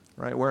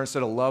 Right? Where,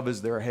 instead of love,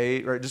 is there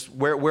hate? Right? Just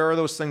where are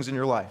those things in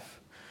your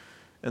life?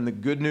 And the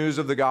good news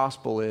of the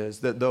gospel is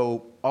that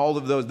though all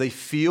of those, they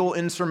feel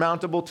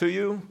insurmountable to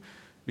you,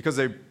 because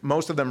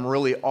most of them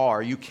really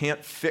are. You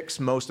can't fix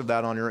most of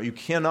that on your own. You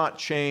cannot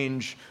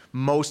change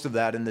most of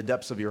that in the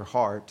depths of your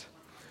heart.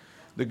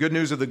 The good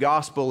news of the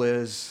gospel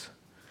is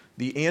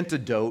the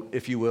antidote,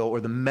 if you will, or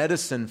the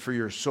medicine for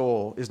your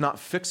soul is not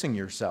fixing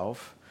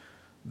yourself.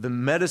 The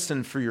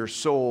medicine for your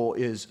soul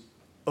is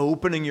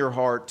opening your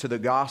heart to the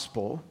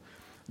gospel.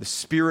 The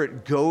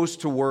Spirit goes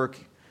to work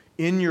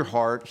in your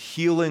heart,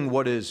 healing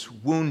what is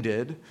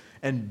wounded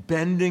and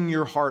bending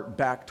your heart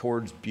back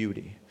towards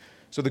beauty.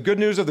 So the good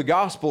news of the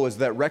gospel is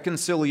that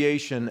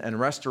reconciliation and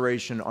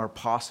restoration are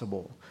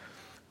possible.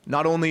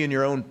 not only in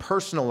your own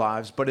personal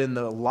lives, but in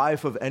the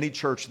life of any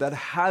church that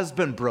has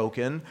been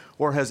broken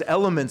or has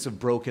elements of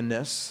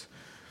brokenness.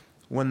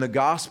 When the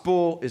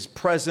gospel is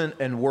present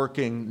and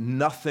working,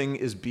 nothing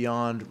is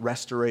beyond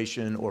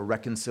restoration or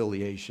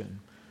reconciliation.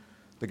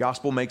 The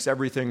gospel makes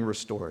everything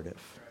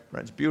restorative.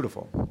 Right? It's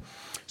beautiful.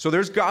 So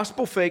there's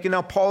gospel fake, and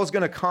now Paul is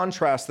going to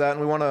contrast that, and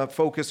we want to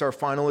focus our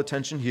final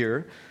attention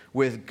here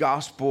with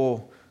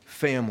gospel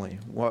family.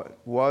 What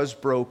was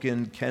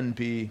broken can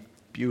be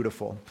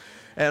beautiful.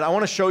 And I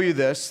want to show you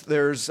this.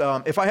 There's,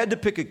 if I had to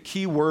pick a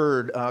key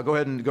word, go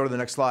ahead and go to the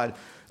next slide.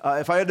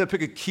 If I had to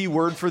pick a key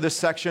word for this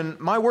section,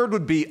 my word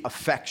would be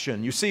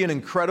affection. You see an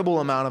incredible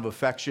amount of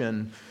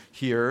affection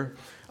here.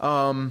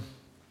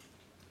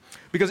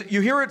 Because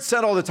you hear it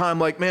said all the time,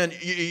 like, man,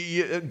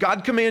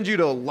 God commands you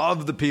to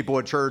love the people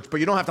at church, but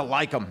you don't have to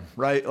like them,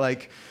 right?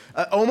 Like,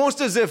 almost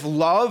as if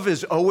love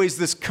is always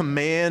this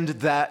command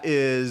that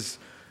is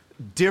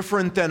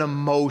different than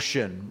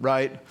emotion,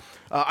 right?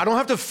 I don't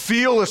have to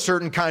feel a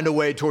certain kind of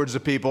way towards the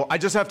people. I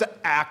just have to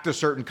act a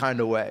certain kind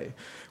of way,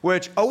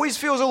 which always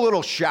feels a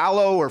little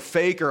shallow or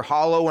fake or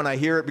hollow when I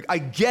hear it. I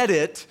get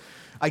it,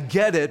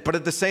 but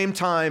at the same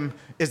time,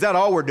 is that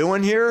all we're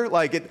doing here?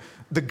 Like,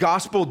 the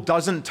gospel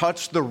doesn't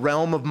touch the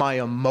realm of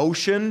my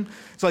emotion.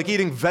 It's like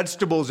eating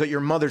vegetables at your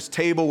mother's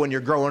table when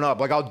you're growing up.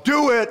 Like, I'll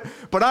do it,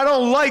 but I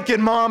don't like it,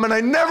 Mom, and I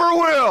never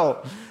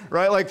will,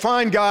 right? Like,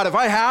 fine, God, if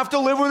I have to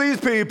live with these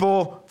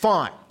people,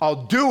 fine,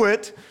 I'll do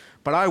it,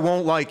 but I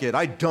won't like it.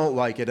 I don't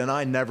like it, and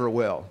I never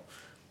will.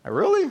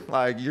 Really?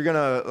 Like, you're going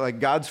to,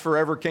 like, God's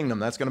forever kingdom.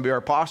 That's going to be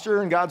our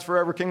posture in God's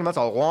forever kingdom. That's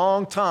a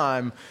long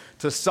time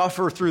to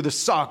suffer through the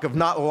suck of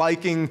not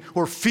liking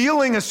or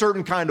feeling a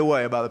certain kind of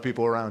way about the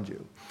people around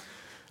you.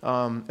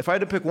 If I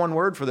had to pick one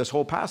word for this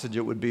whole passage,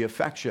 it would be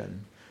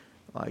affection.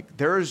 Like,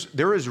 there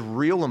is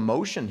real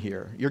emotion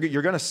here.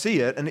 You're going to see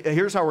it, and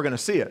here's how we're going to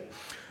see it.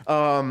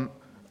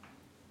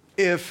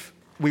 If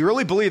we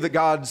really believe that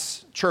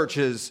God's church,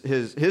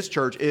 his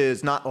church,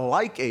 is not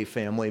like a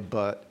family,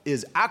 but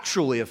is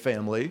actually a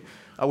family,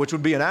 which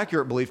would be an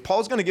accurate belief,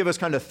 Paul's going to give us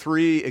kind of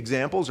three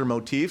examples or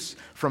motifs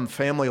from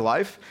family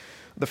life.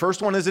 The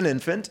first one is an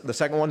infant. The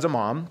second one's a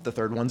mom. The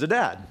third one's a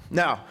dad.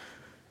 Now,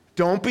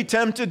 don't be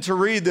tempted to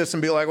read this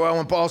and be like, well,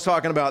 when Paul's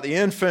talking about the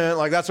infant,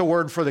 like, that's a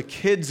word for the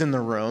kids in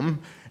the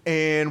room.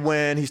 And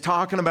when he's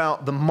talking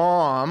about the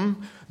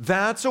mom,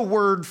 that's a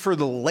word for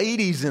the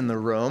ladies in the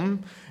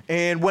room.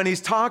 And when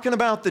he's talking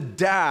about the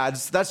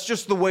dads, that's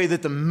just the way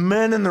that the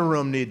men in the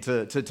room need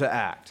to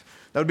act.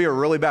 That would be a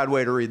really bad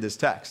way to read this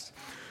text.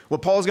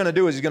 What Paul's going to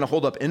do is he's going to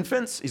hold up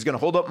infants, he's going to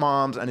hold up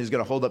moms, and he's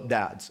going to hold up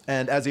dads.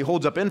 And as he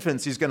holds up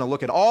infants, he's going to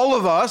look at all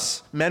of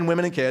us, men,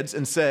 women, and kids,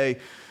 and say,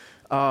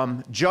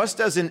 just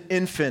as an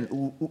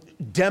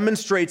infant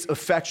demonstrates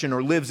affection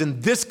or lives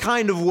in this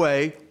kind of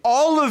way,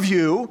 all of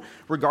you,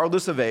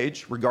 regardless of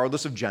age,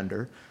 regardless of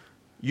gender,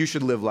 you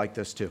should live like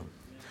this too.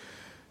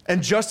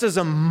 And just as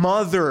a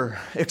mother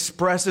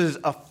expresses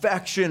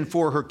affection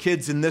for her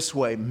kids in this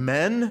way,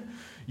 men,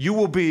 you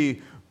will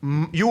be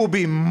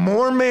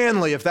more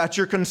manly if that's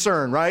your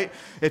concern, right?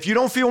 If you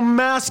don't feel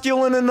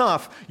masculine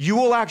enough, you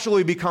will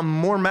actually become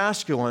more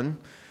masculine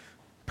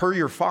per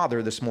your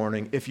father this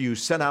morning if you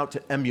set out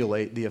to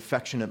emulate the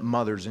affectionate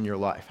mothers in your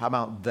life. How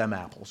about them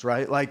apples,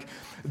 right? Like,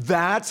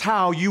 that's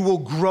how you will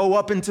grow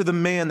up into the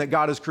man that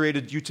God has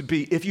created you to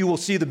be. If you will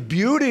see the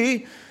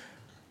beauty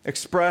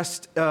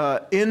expressed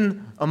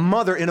in a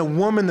mother, in a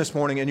woman this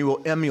morning, and you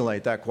will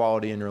emulate that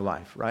quality in your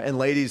life, right? And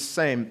ladies,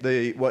 same.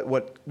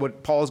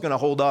 What Paul is going to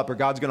hold up, or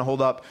God's going to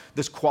hold up,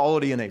 this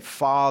quality in a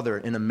father,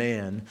 in a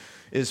man,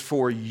 is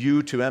for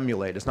you to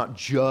emulate. It's not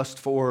just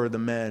for the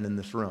men in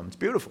this room. It's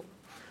beautiful.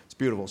 It's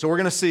beautiful. So we're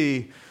going to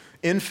see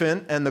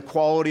infant, and the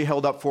quality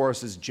held up for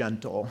us is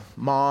gentle.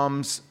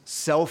 Mom's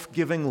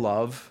self-giving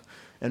love,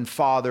 and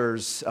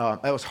fathers,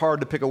 it was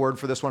hard to pick a word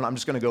for this one. I'm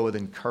just going to go with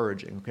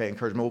encouraging. Okay,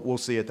 encouragement. We'll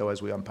see it, though,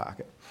 as we unpack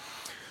it.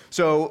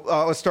 So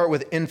let's start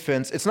with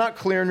infants. It's not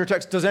clear in your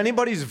text. Does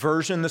anybody's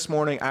version this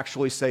morning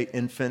actually say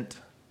infant?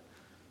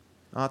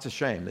 Oh, that's a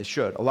shame. They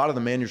should. A lot of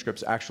the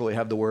manuscripts actually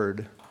have the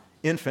word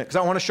infant, because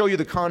I want to show you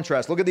the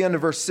contrast. Look at the end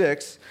of verse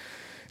 6.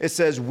 It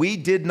says, we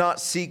did not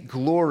seek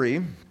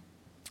glory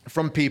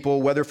from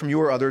people, whether from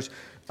you or others,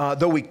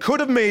 though we could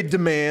have made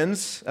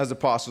demands as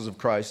apostles of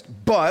Christ.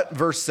 But,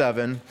 verse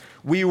 7,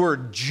 we were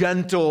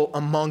gentle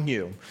among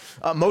you.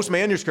 Most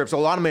manuscripts, a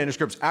lot of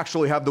manuscripts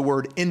actually have the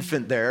word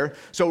infant there.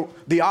 So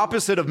the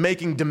opposite of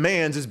making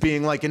demands is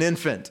being like an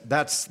infant.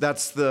 That's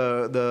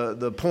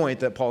the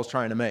point that Paul's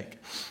trying to make.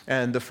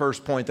 And the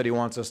first point that he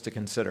wants us to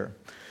consider.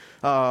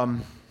 How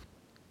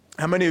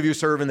many of you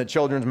serve in the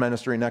children's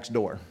ministry next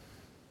door?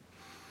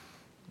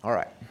 All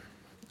right.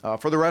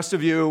 For the rest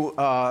of you,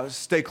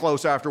 stay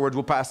close afterwards.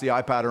 We'll pass the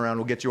iPad around.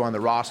 We'll get you on the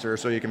roster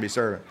so you can be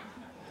serving.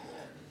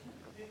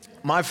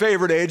 My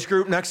favorite age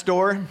group next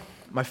door,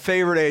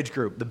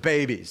 the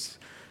babies.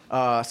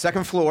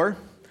 Second floor,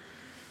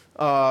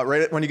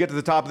 right when you get to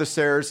the top of the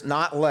stairs,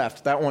 not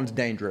left. That one's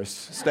dangerous.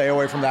 Stay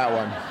away from that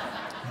one.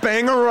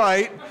 Banger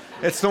right.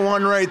 It's the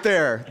one right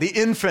there. The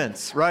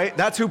infants, right?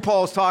 That's who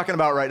Paul's talking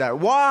about right now.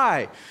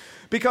 Why?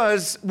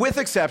 Because with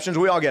exceptions,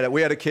 we all get it.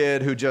 We had a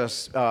kid who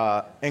just,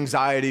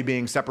 anxiety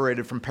being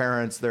separated from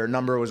parents, their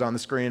number was on the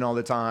screen all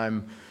the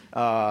time,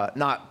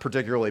 not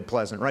particularly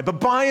pleasant, right? But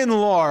by and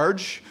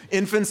large,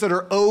 infants that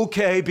are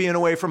okay being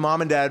away from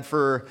mom and dad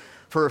for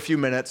a few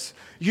minutes,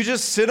 you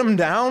just sit them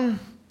down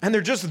and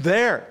they're just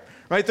there,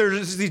 right? They're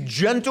just these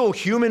gentle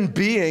human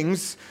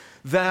beings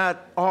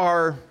that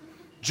are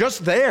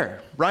just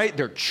there, right?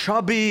 They're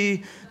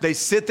chubby. They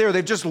sit there.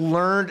 They've just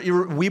learned.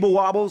 Weeble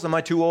Wobbles. Am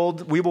I too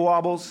old? Weeble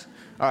Wobbles.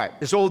 All right.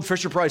 This old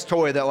Fisher-Price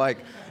toy that like,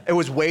 it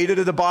was weighted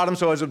at the bottom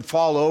so as it would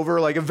fall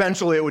over, like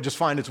eventually it would just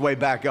find its way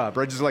back up,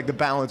 right? Just like the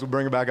balance would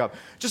bring it back up.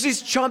 Just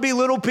these chubby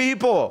little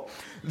people.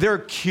 They're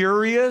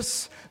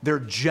curious. They're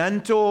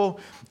gentle.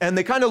 And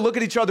they kind of look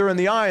at each other in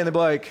the eye and they're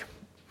like,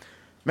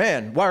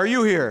 man, why are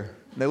you here?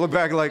 And they look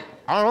back like,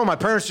 I don't know, my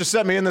parents just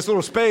set me in this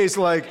little space.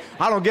 Like,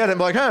 I don't get it. I'm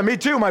like, me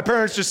too. My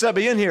parents just set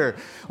me in here.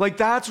 Like,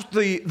 that's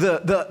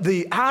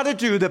the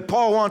attitude that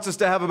Paul wants us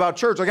to have about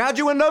church. Like, how'd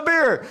you end up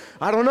here?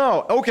 I don't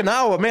know.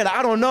 Okinawa, man,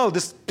 I don't know.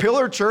 This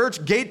Pillar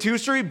Church, Gate 2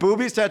 Street,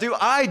 boobies, tattoo,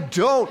 I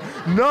don't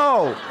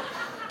know.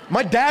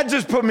 My dad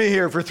just put me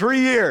here for 3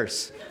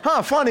 years.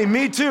 Funny,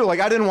 me too. Like,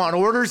 I didn't want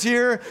orders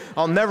here.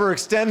 I'll never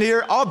extend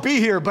here. I'll be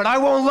here, but I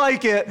won't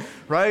like it,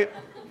 right?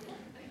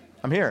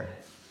 I'm here.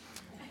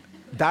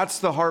 That's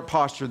the heart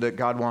posture that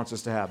God wants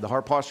us to have, the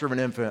heart posture of an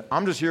infant.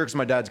 I'm just here because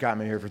my dad's got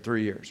me here for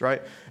 3 years,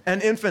 right?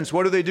 And infants,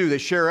 what do? They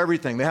share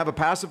everything. They have a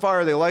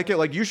pacifier. They like it.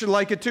 Like, you should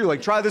like it too.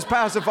 Like, try this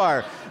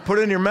pacifier. Put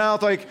it in your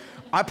mouth. Like,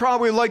 I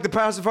probably like the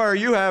pacifier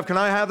you have. Can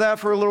I have that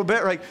for a little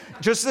bit? Like,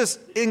 just this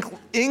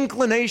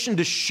inclination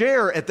to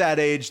share at that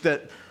age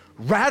that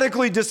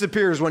radically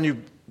disappears when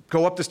you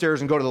go up the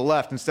stairs and go to the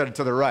left instead of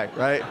to the right,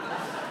 right?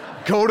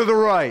 Go to the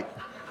right.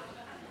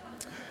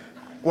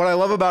 What I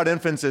love about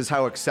infants is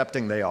how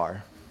accepting they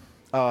are.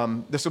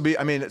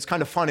 It's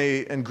kind of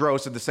funny and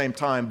gross at the same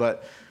time,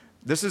 but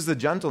this is the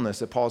gentleness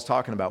that Paul's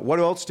talking about. What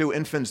else do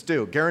infants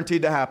do?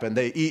 Guaranteed to happen.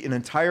 They eat an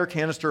entire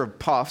canister of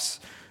puffs.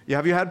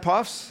 Have you had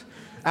puffs?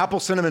 Apple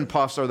cinnamon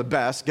puffs are the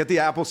best. Get the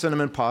apple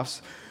cinnamon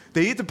puffs.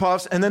 They eat the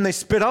puffs and then they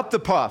spit up the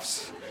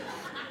puffs.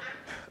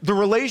 The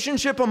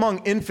relationship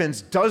among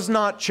infants does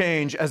not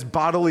change as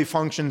bodily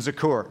functions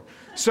occur.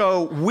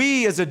 So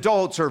we as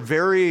adults are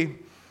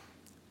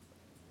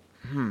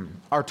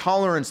our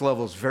tolerance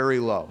level is very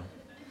low.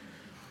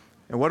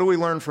 And what do we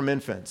learn from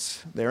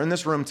infants? They're in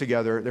this room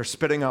together. They're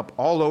spitting up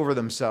all over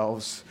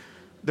themselves.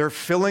 They're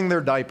filling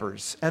their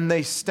diapers, and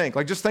they stink.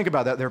 Like, just think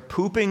about that. They're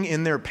pooping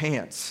in their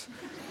pants.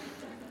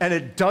 And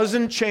it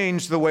doesn't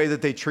change the way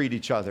that they treat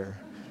each other.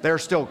 They're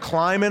still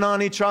climbing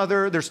on each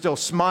other. They're still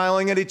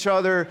smiling at each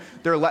other.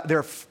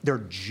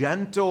 They're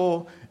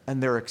gentle,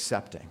 and they're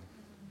accepting.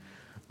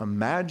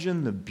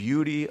 Imagine the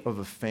beauty of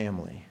a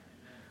family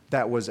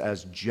that was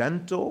as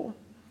gentle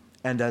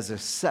and as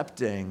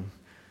accepting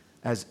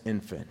as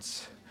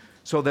infants.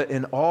 So that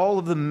in all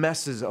of the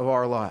messes of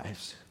our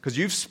lives, because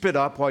you've spit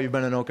up while you've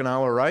been in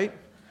Okinawa, right?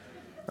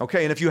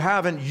 Okay, and if you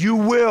haven't, you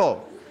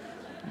will.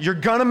 You're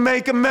gonna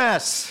make a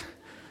mess.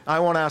 I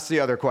won't ask the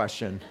other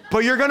question,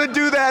 but you're gonna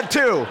do that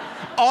too,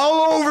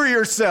 all over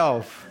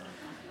yourself.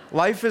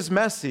 Life is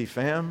messy,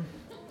 fam.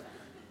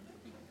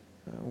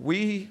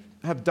 We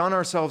have done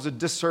ourselves a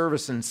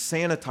disservice in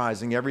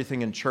sanitizing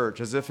everything in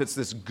church as if it's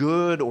this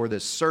good or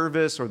this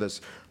service or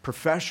this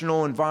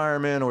professional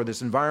environment or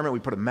this environment we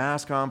put a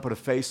mask on, put a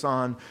face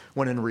on,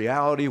 when in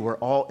reality we're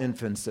all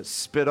infants that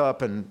spit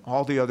up and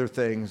all the other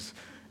things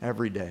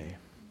every day.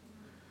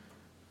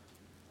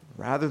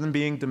 Rather than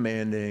being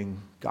demanding,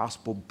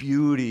 gospel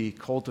beauty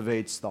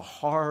cultivates the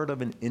heart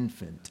of an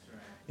infant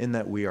in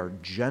that we are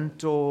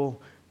gentle,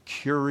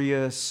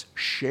 curious,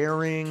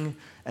 sharing,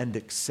 and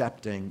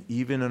accepting,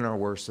 even in our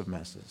worst of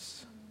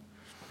messes.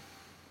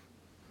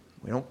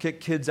 We don't kick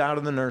kids out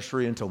of the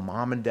nursery until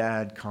mom and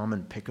dad come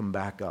and pick them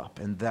back up.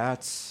 And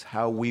that's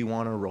how we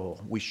want to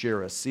roll. We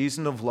share a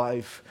season of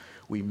life.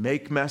 We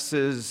make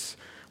messes.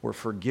 We're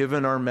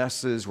forgiven our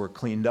messes. We're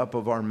cleaned up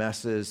of our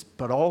messes.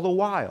 But all the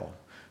while,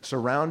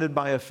 surrounded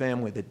by a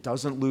family that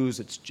doesn't lose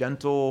its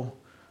gentle,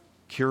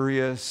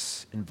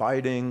 curious,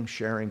 inviting,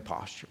 sharing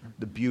posture.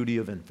 The beauty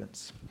of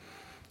infants.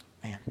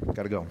 Man,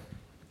 gotta go.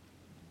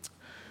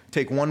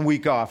 Take 1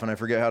 week off and I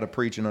forget how to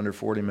preach in under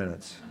 40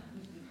 minutes.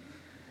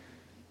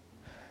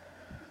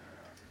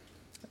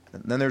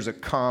 And then there's a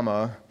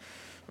comma.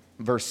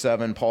 Verse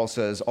 7, Paul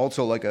says,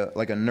 also like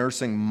a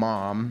nursing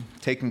mom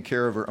taking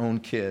care of her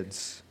own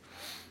kids.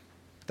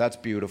 That's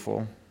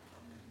beautiful.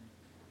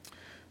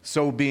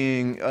 So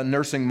being a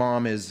nursing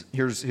mom is,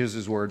 here's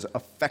his words,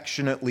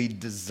 affectionately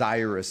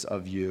desirous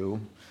of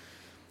you.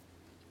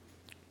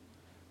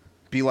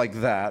 Be like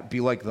that. Be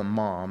like the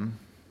mom.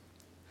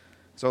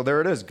 So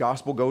there it is.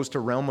 Gospel goes to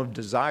realm of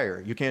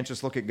desire. You can't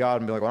just look at God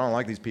and be like, well, I don't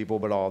like these people,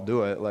 but I'll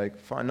do it. Like,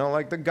 fine. No,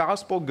 like the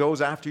gospel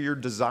goes after your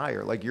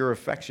desire, like your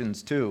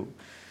affections too.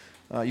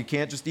 You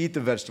can't just eat the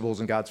vegetables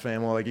in God's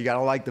family. Like, you got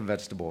to like the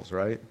vegetables,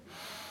 right?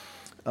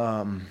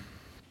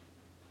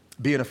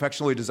 Being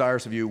affectionately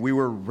desirous of you, we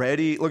were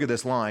ready, look at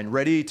this line,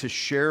 ready to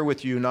share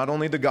with you not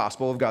only the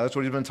gospel of God, that's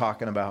what he's been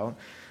talking about,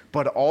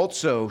 but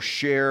also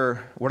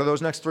share, what are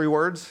those next three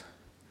words?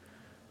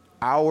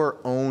 Our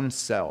own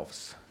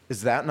selves.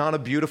 Is that not a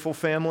beautiful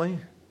family?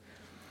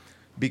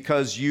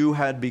 Because you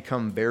had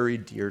become very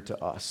dear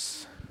to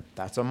us.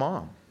 That's a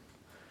mom.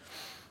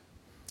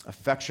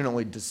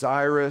 Affectionately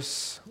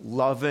desirous,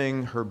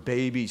 loving her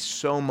baby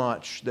so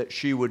much that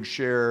she would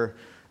share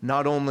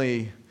not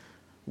only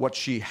what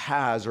she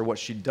has or what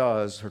she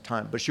does, her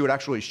time, but she would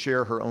actually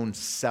share her own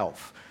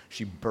self.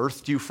 She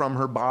birthed you from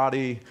her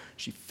body.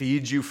 She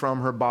feeds you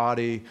from her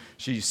body.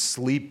 She's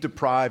sleep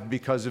deprived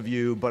because of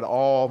you, but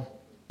all,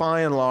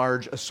 by and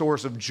large, a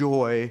source of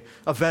joy.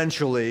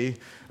 Eventually,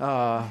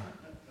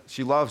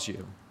 she loves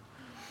you.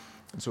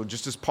 And so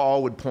just as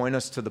Paul would point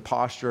us to the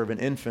posture of an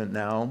infant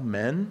now,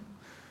 men,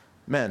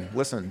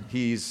 listen,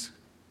 he's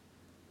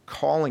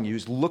calling you,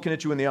 he's looking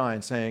at you in the eye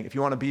and saying, if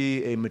you want to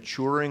be a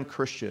maturing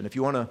Christian, if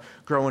you want to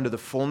grow into the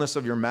fullness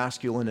of your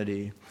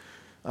masculinity,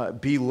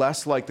 be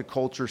less like the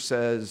culture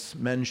says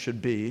men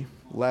should be,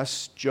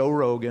 less Joe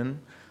Rogan,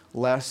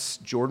 less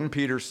Jordan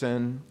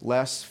Peterson,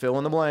 less fill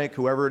in the blank,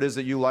 whoever it is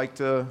that you like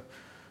to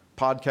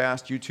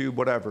podcast, YouTube,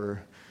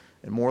 whatever,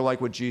 and more like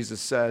what Jesus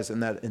says,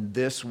 and that in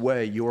this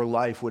way your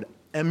life would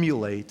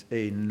emulate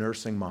a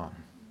nursing mom.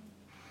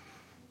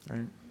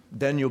 Right?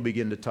 Then you'll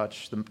begin to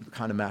touch the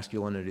kind of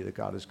masculinity that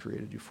God has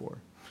created you for.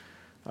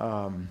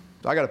 I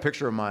got a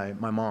picture of my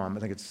mom. I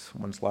think it's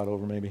one slide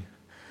over maybe.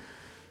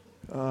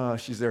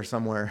 She's there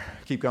somewhere.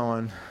 Keep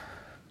going.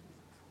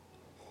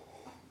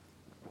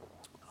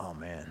 Oh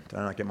man, did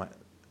I not get my...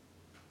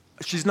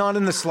 She's not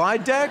in the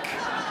slide deck?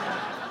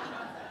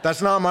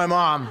 That's not my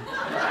mom.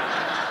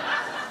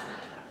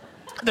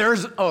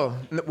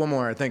 One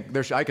more, I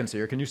think. I can see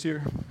her. Can you see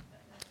her?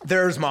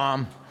 There's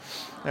mom.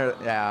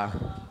 Yeah,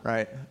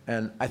 right.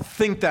 And I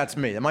think that's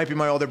me. It might be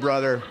my older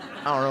brother.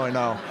 I don't really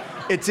know.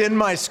 It's in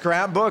my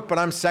scrapbook, but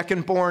I'm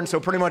second born, so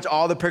pretty much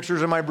all the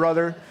pictures of my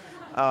brother.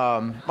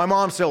 My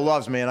mom still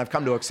loves me, and I've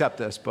come to accept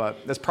this,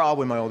 but that's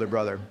probably my older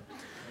brother.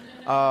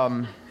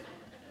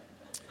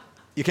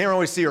 You can't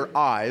really see her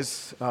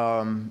eyes.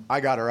 I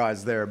got her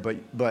eyes there,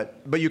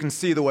 but you can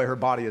see the way her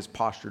body is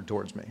postured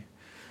towards me.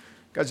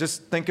 Guys,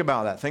 just think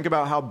about that. Think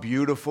about how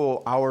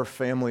beautiful our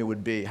family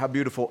would be, how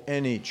beautiful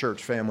any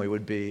church family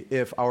would be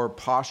if our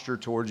posture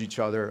towards each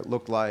other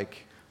looked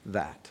like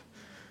that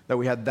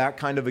we had that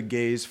kind of a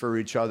gaze for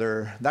each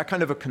other, that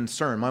kind of a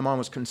concern. My mom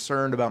was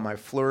concerned about my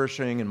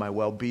flourishing and my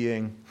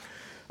well-being.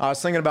 I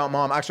was thinking about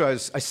mom. Actually,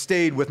 I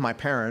stayed with my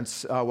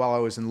parents while I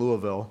was in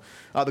Louisville.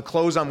 The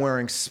clothes I'm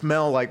wearing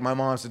smell like my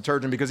mom's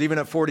detergent because even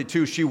at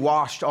 42, she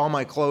washed all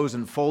my clothes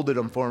and folded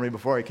them for me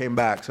before I came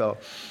back. So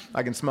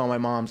I can smell my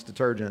mom's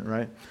detergent,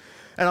 right?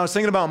 And I was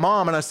thinking about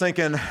mom, and I was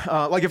thinking,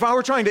 like if I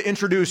were trying to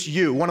introduce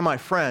you, one of my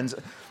friends,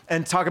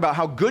 and talk about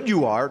how good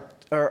you are,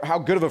 or how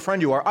good of a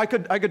friend you are, I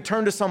could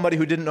turn to somebody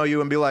who didn't know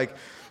you and be like,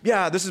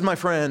 yeah, this is my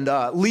friend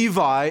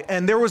Levi,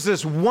 and there was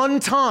this one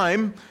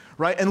time,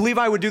 right? And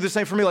Levi would do the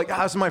same for me, like,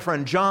 this is my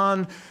friend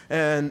John,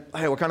 and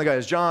hey, what kind of guy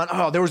is John?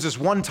 Oh, there was this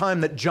one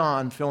time that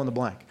John, fill in the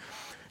blank.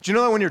 Do you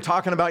know that when you're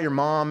talking about your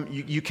mom,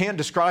 you can't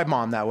describe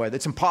mom that way?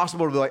 It's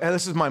impossible to be like, hey,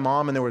 this is my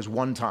mom, and there was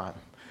one time.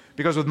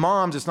 Because with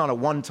moms, it's not a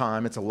one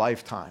time, it's a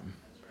lifetime.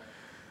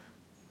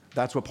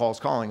 That's what Paul's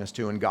calling us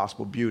to in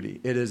gospel beauty.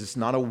 It's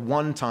not a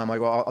one time,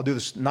 like, well, I'll do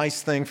this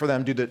nice thing for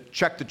them,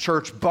 check the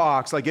church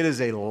box. Like, it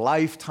is a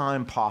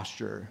lifetime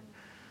posture.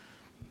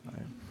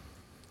 Right?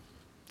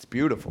 It's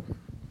beautiful.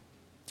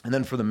 And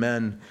then for the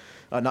men,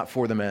 not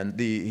for the men,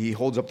 he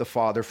holds up the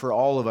Father for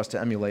all of us to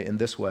emulate in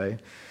this way.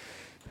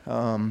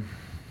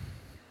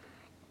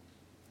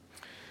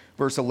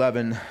 Verse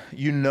 11,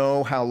 you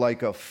know how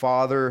like a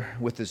father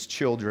with his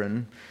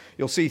children,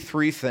 you'll see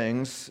three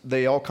things.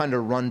 They all kind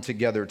of run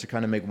together to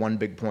kind of make one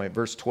big point.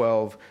 Verse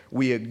 12,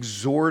 we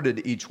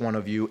exhorted each one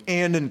of you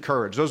and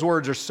encouraged. Those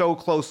words are so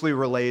closely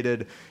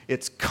related.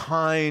 It's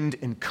kind,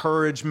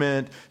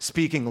 encouragement,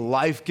 speaking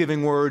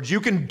life-giving words. You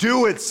can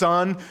do it,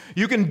 son.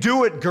 You can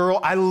do it, girl.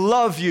 I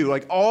love you.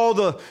 Like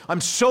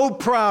I'm so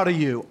proud of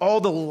you. All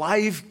the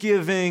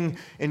life-giving,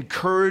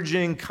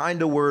 encouraging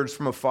kind of words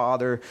from a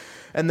father.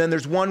 And then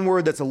there's one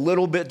word that's a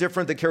little bit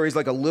different that carries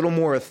like a little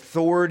more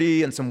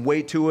authority and some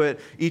weight to it.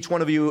 Each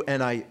one of you,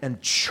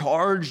 and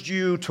charged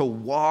you to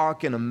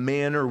walk in a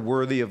manner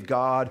worthy of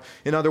God.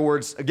 In other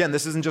words, again,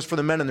 this isn't just for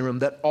the men in the room,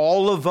 that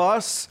all of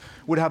us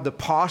would have the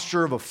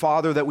posture of a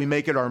father, that we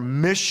make it our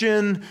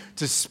mission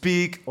to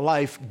speak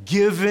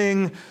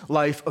life-giving,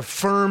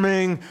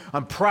 life-affirming.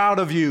 I'm proud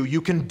of you.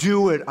 You can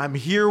do it. I'm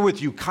here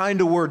with you.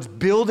 Kind of words,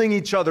 building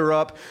each other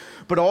up,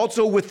 but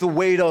also with the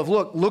weight of,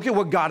 look at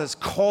what God has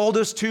called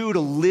us to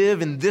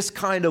live in this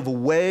kind of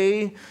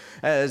way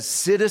as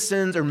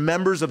citizens or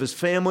members of his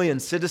family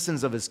and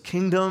citizens of his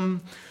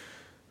kingdom,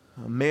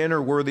 a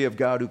manner worthy of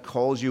God who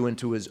calls you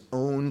into his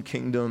own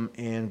kingdom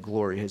and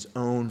glory, his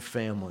own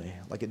family,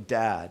 like a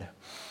dad.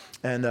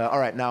 And all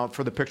right, now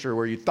for the picture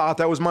where you thought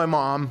that was my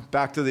mom,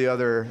 back to the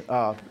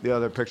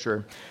other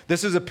picture.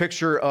 This is a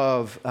picture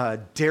of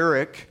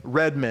Derek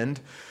Redmond,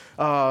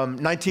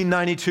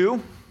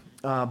 1992.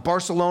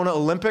 Barcelona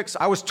Olympics.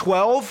 I was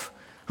 12.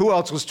 Who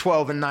else was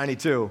 12 in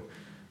 92?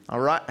 All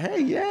right.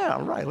 Hey, yeah,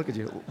 all right. Look at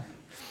you.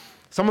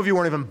 Some of you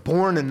weren't even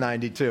born in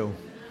 92.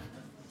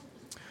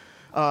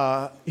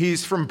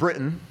 He's from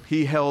Britain.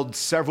 He held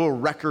several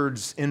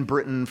records in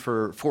Britain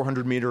for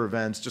 400-meter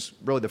events, just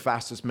really the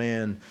fastest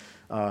man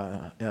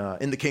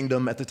in the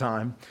kingdom at the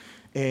time.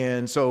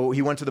 And so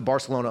he went to the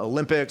Barcelona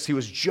Olympics. He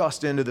was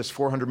just into this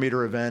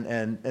 400-meter event,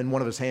 and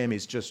one of his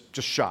hammies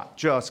just shot,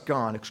 just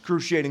gone,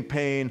 excruciating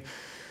pain.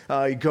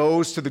 He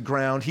goes to the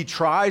ground. He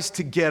tries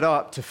to get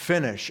up to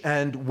finish.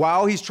 And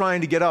while he's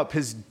trying to get up,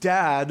 his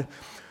dad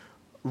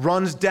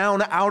runs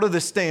down out of the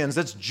stands.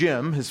 That's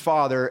Jim, his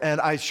father. And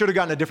I should have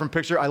gotten a different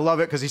picture. I love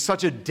it because he's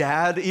such a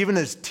dad. Even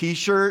his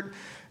T-shirt,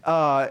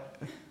 have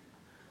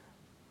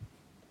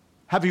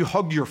you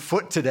hugged your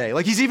foot today?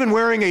 Like he's even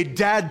wearing a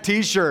dad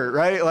T-shirt,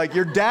 right? Like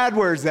your dad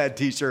wears that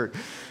T-shirt.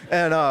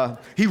 And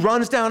he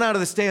runs down out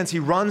of the stands. He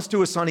runs to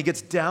his son. He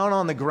gets down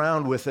on the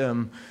ground with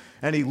him.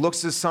 And he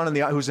looks his son in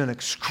the eye, who's in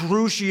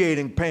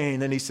excruciating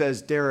pain. And he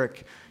says,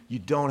 Derek, you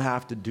don't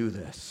have to do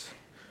this.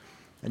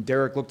 And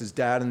Derek looked his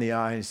dad in the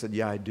eye and he said,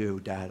 yeah, I do,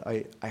 Dad.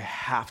 I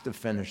have to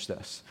finish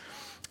this.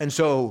 And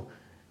so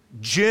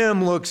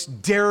Jim looks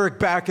Derek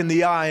back in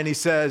the eye and he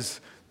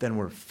says, then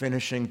we're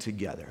finishing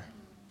together.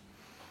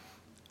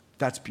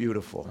 That's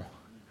beautiful.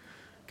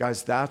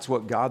 Guys, that's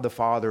what God the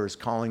Father is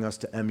calling us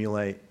to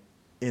emulate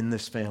in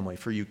this family.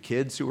 For you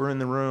kids who are in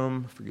the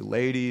room, for you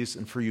ladies,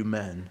 and for you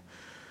men.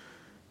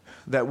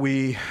 That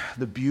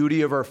the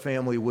beauty of our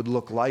family would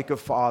look like a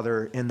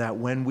father in that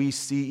when we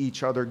see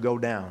each other go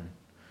down,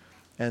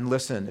 and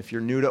listen, if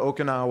you're new to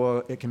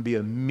Okinawa, it can be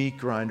a meat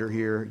grinder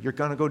here. You're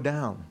going to go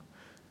down.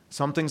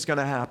 Something's going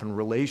to happen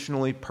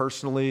relationally,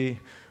 personally,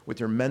 with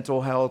your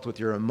mental health, with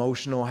your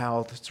emotional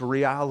health. It's a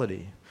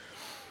reality.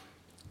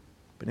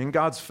 But in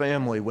God's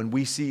family, when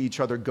we see each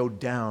other go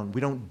down, we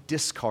don't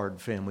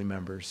discard family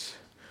members.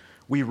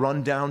 We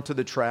run down to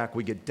the track.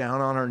 We get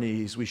down on our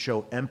knees. We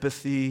show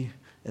empathy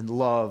and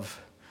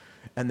love.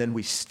 And then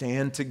we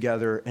stand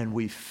together and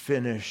we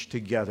finish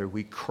together.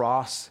 We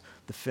cross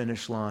the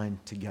finish line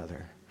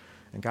together.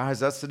 And guys,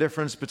 that's the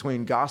difference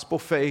between gospel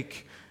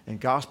fake and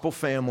gospel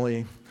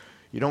family.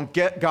 You don't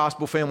get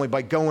gospel family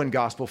by going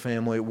gospel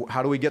family.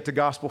 How do we get to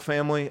gospel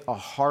family? A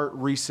heart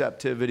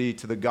receptivity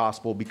to the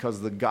gospel because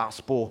the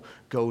gospel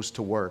goes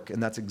to work.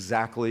 And that's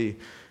exactly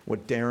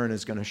what Darren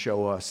is going to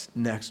show us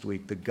next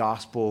week, the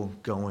gospel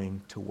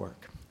going to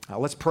work.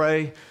 Let's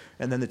pray,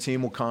 and then the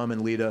team will come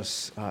and lead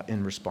us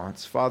in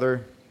response.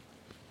 Father,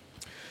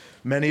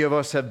 many of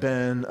us have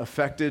been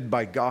affected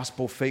by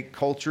gospel fake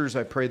cultures.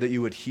 I pray that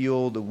you would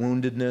heal the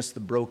woundedness,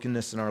 the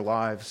brokenness in our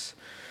lives.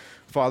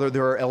 Father,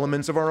 there are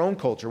elements of our own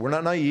culture. We're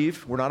not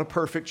naive. We're not a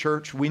perfect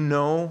church. We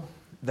know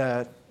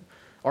that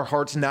our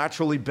hearts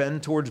naturally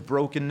bend towards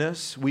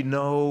brokenness. We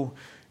know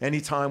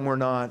anytime we're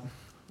not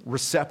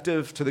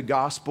receptive to the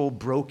gospel,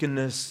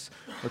 brokenness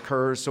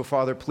occurs. So,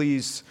 Father,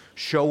 please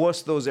show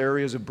us those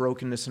areas of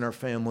brokenness in our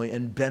family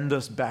and bend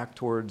us back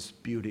towards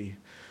beauty.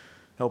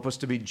 Help us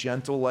to be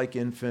gentle like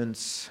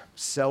infants,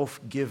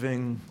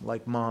 self-giving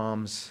like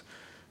moms,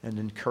 and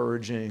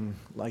encouraging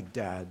like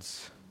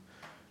dads.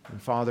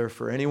 And Father,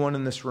 for anyone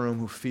in this room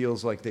who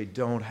feels like they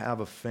don't have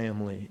a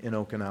family in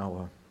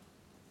Okinawa,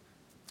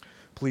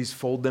 please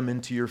fold them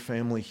into your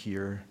family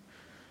here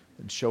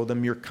and show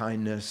them your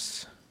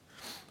kindness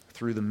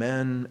through the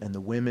men and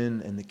the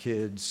women and the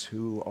kids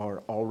who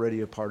are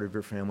already a part of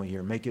your family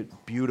here. Make it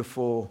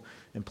beautiful,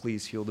 and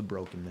please heal the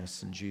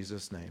brokenness. In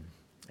Jesus' name,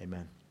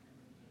 amen.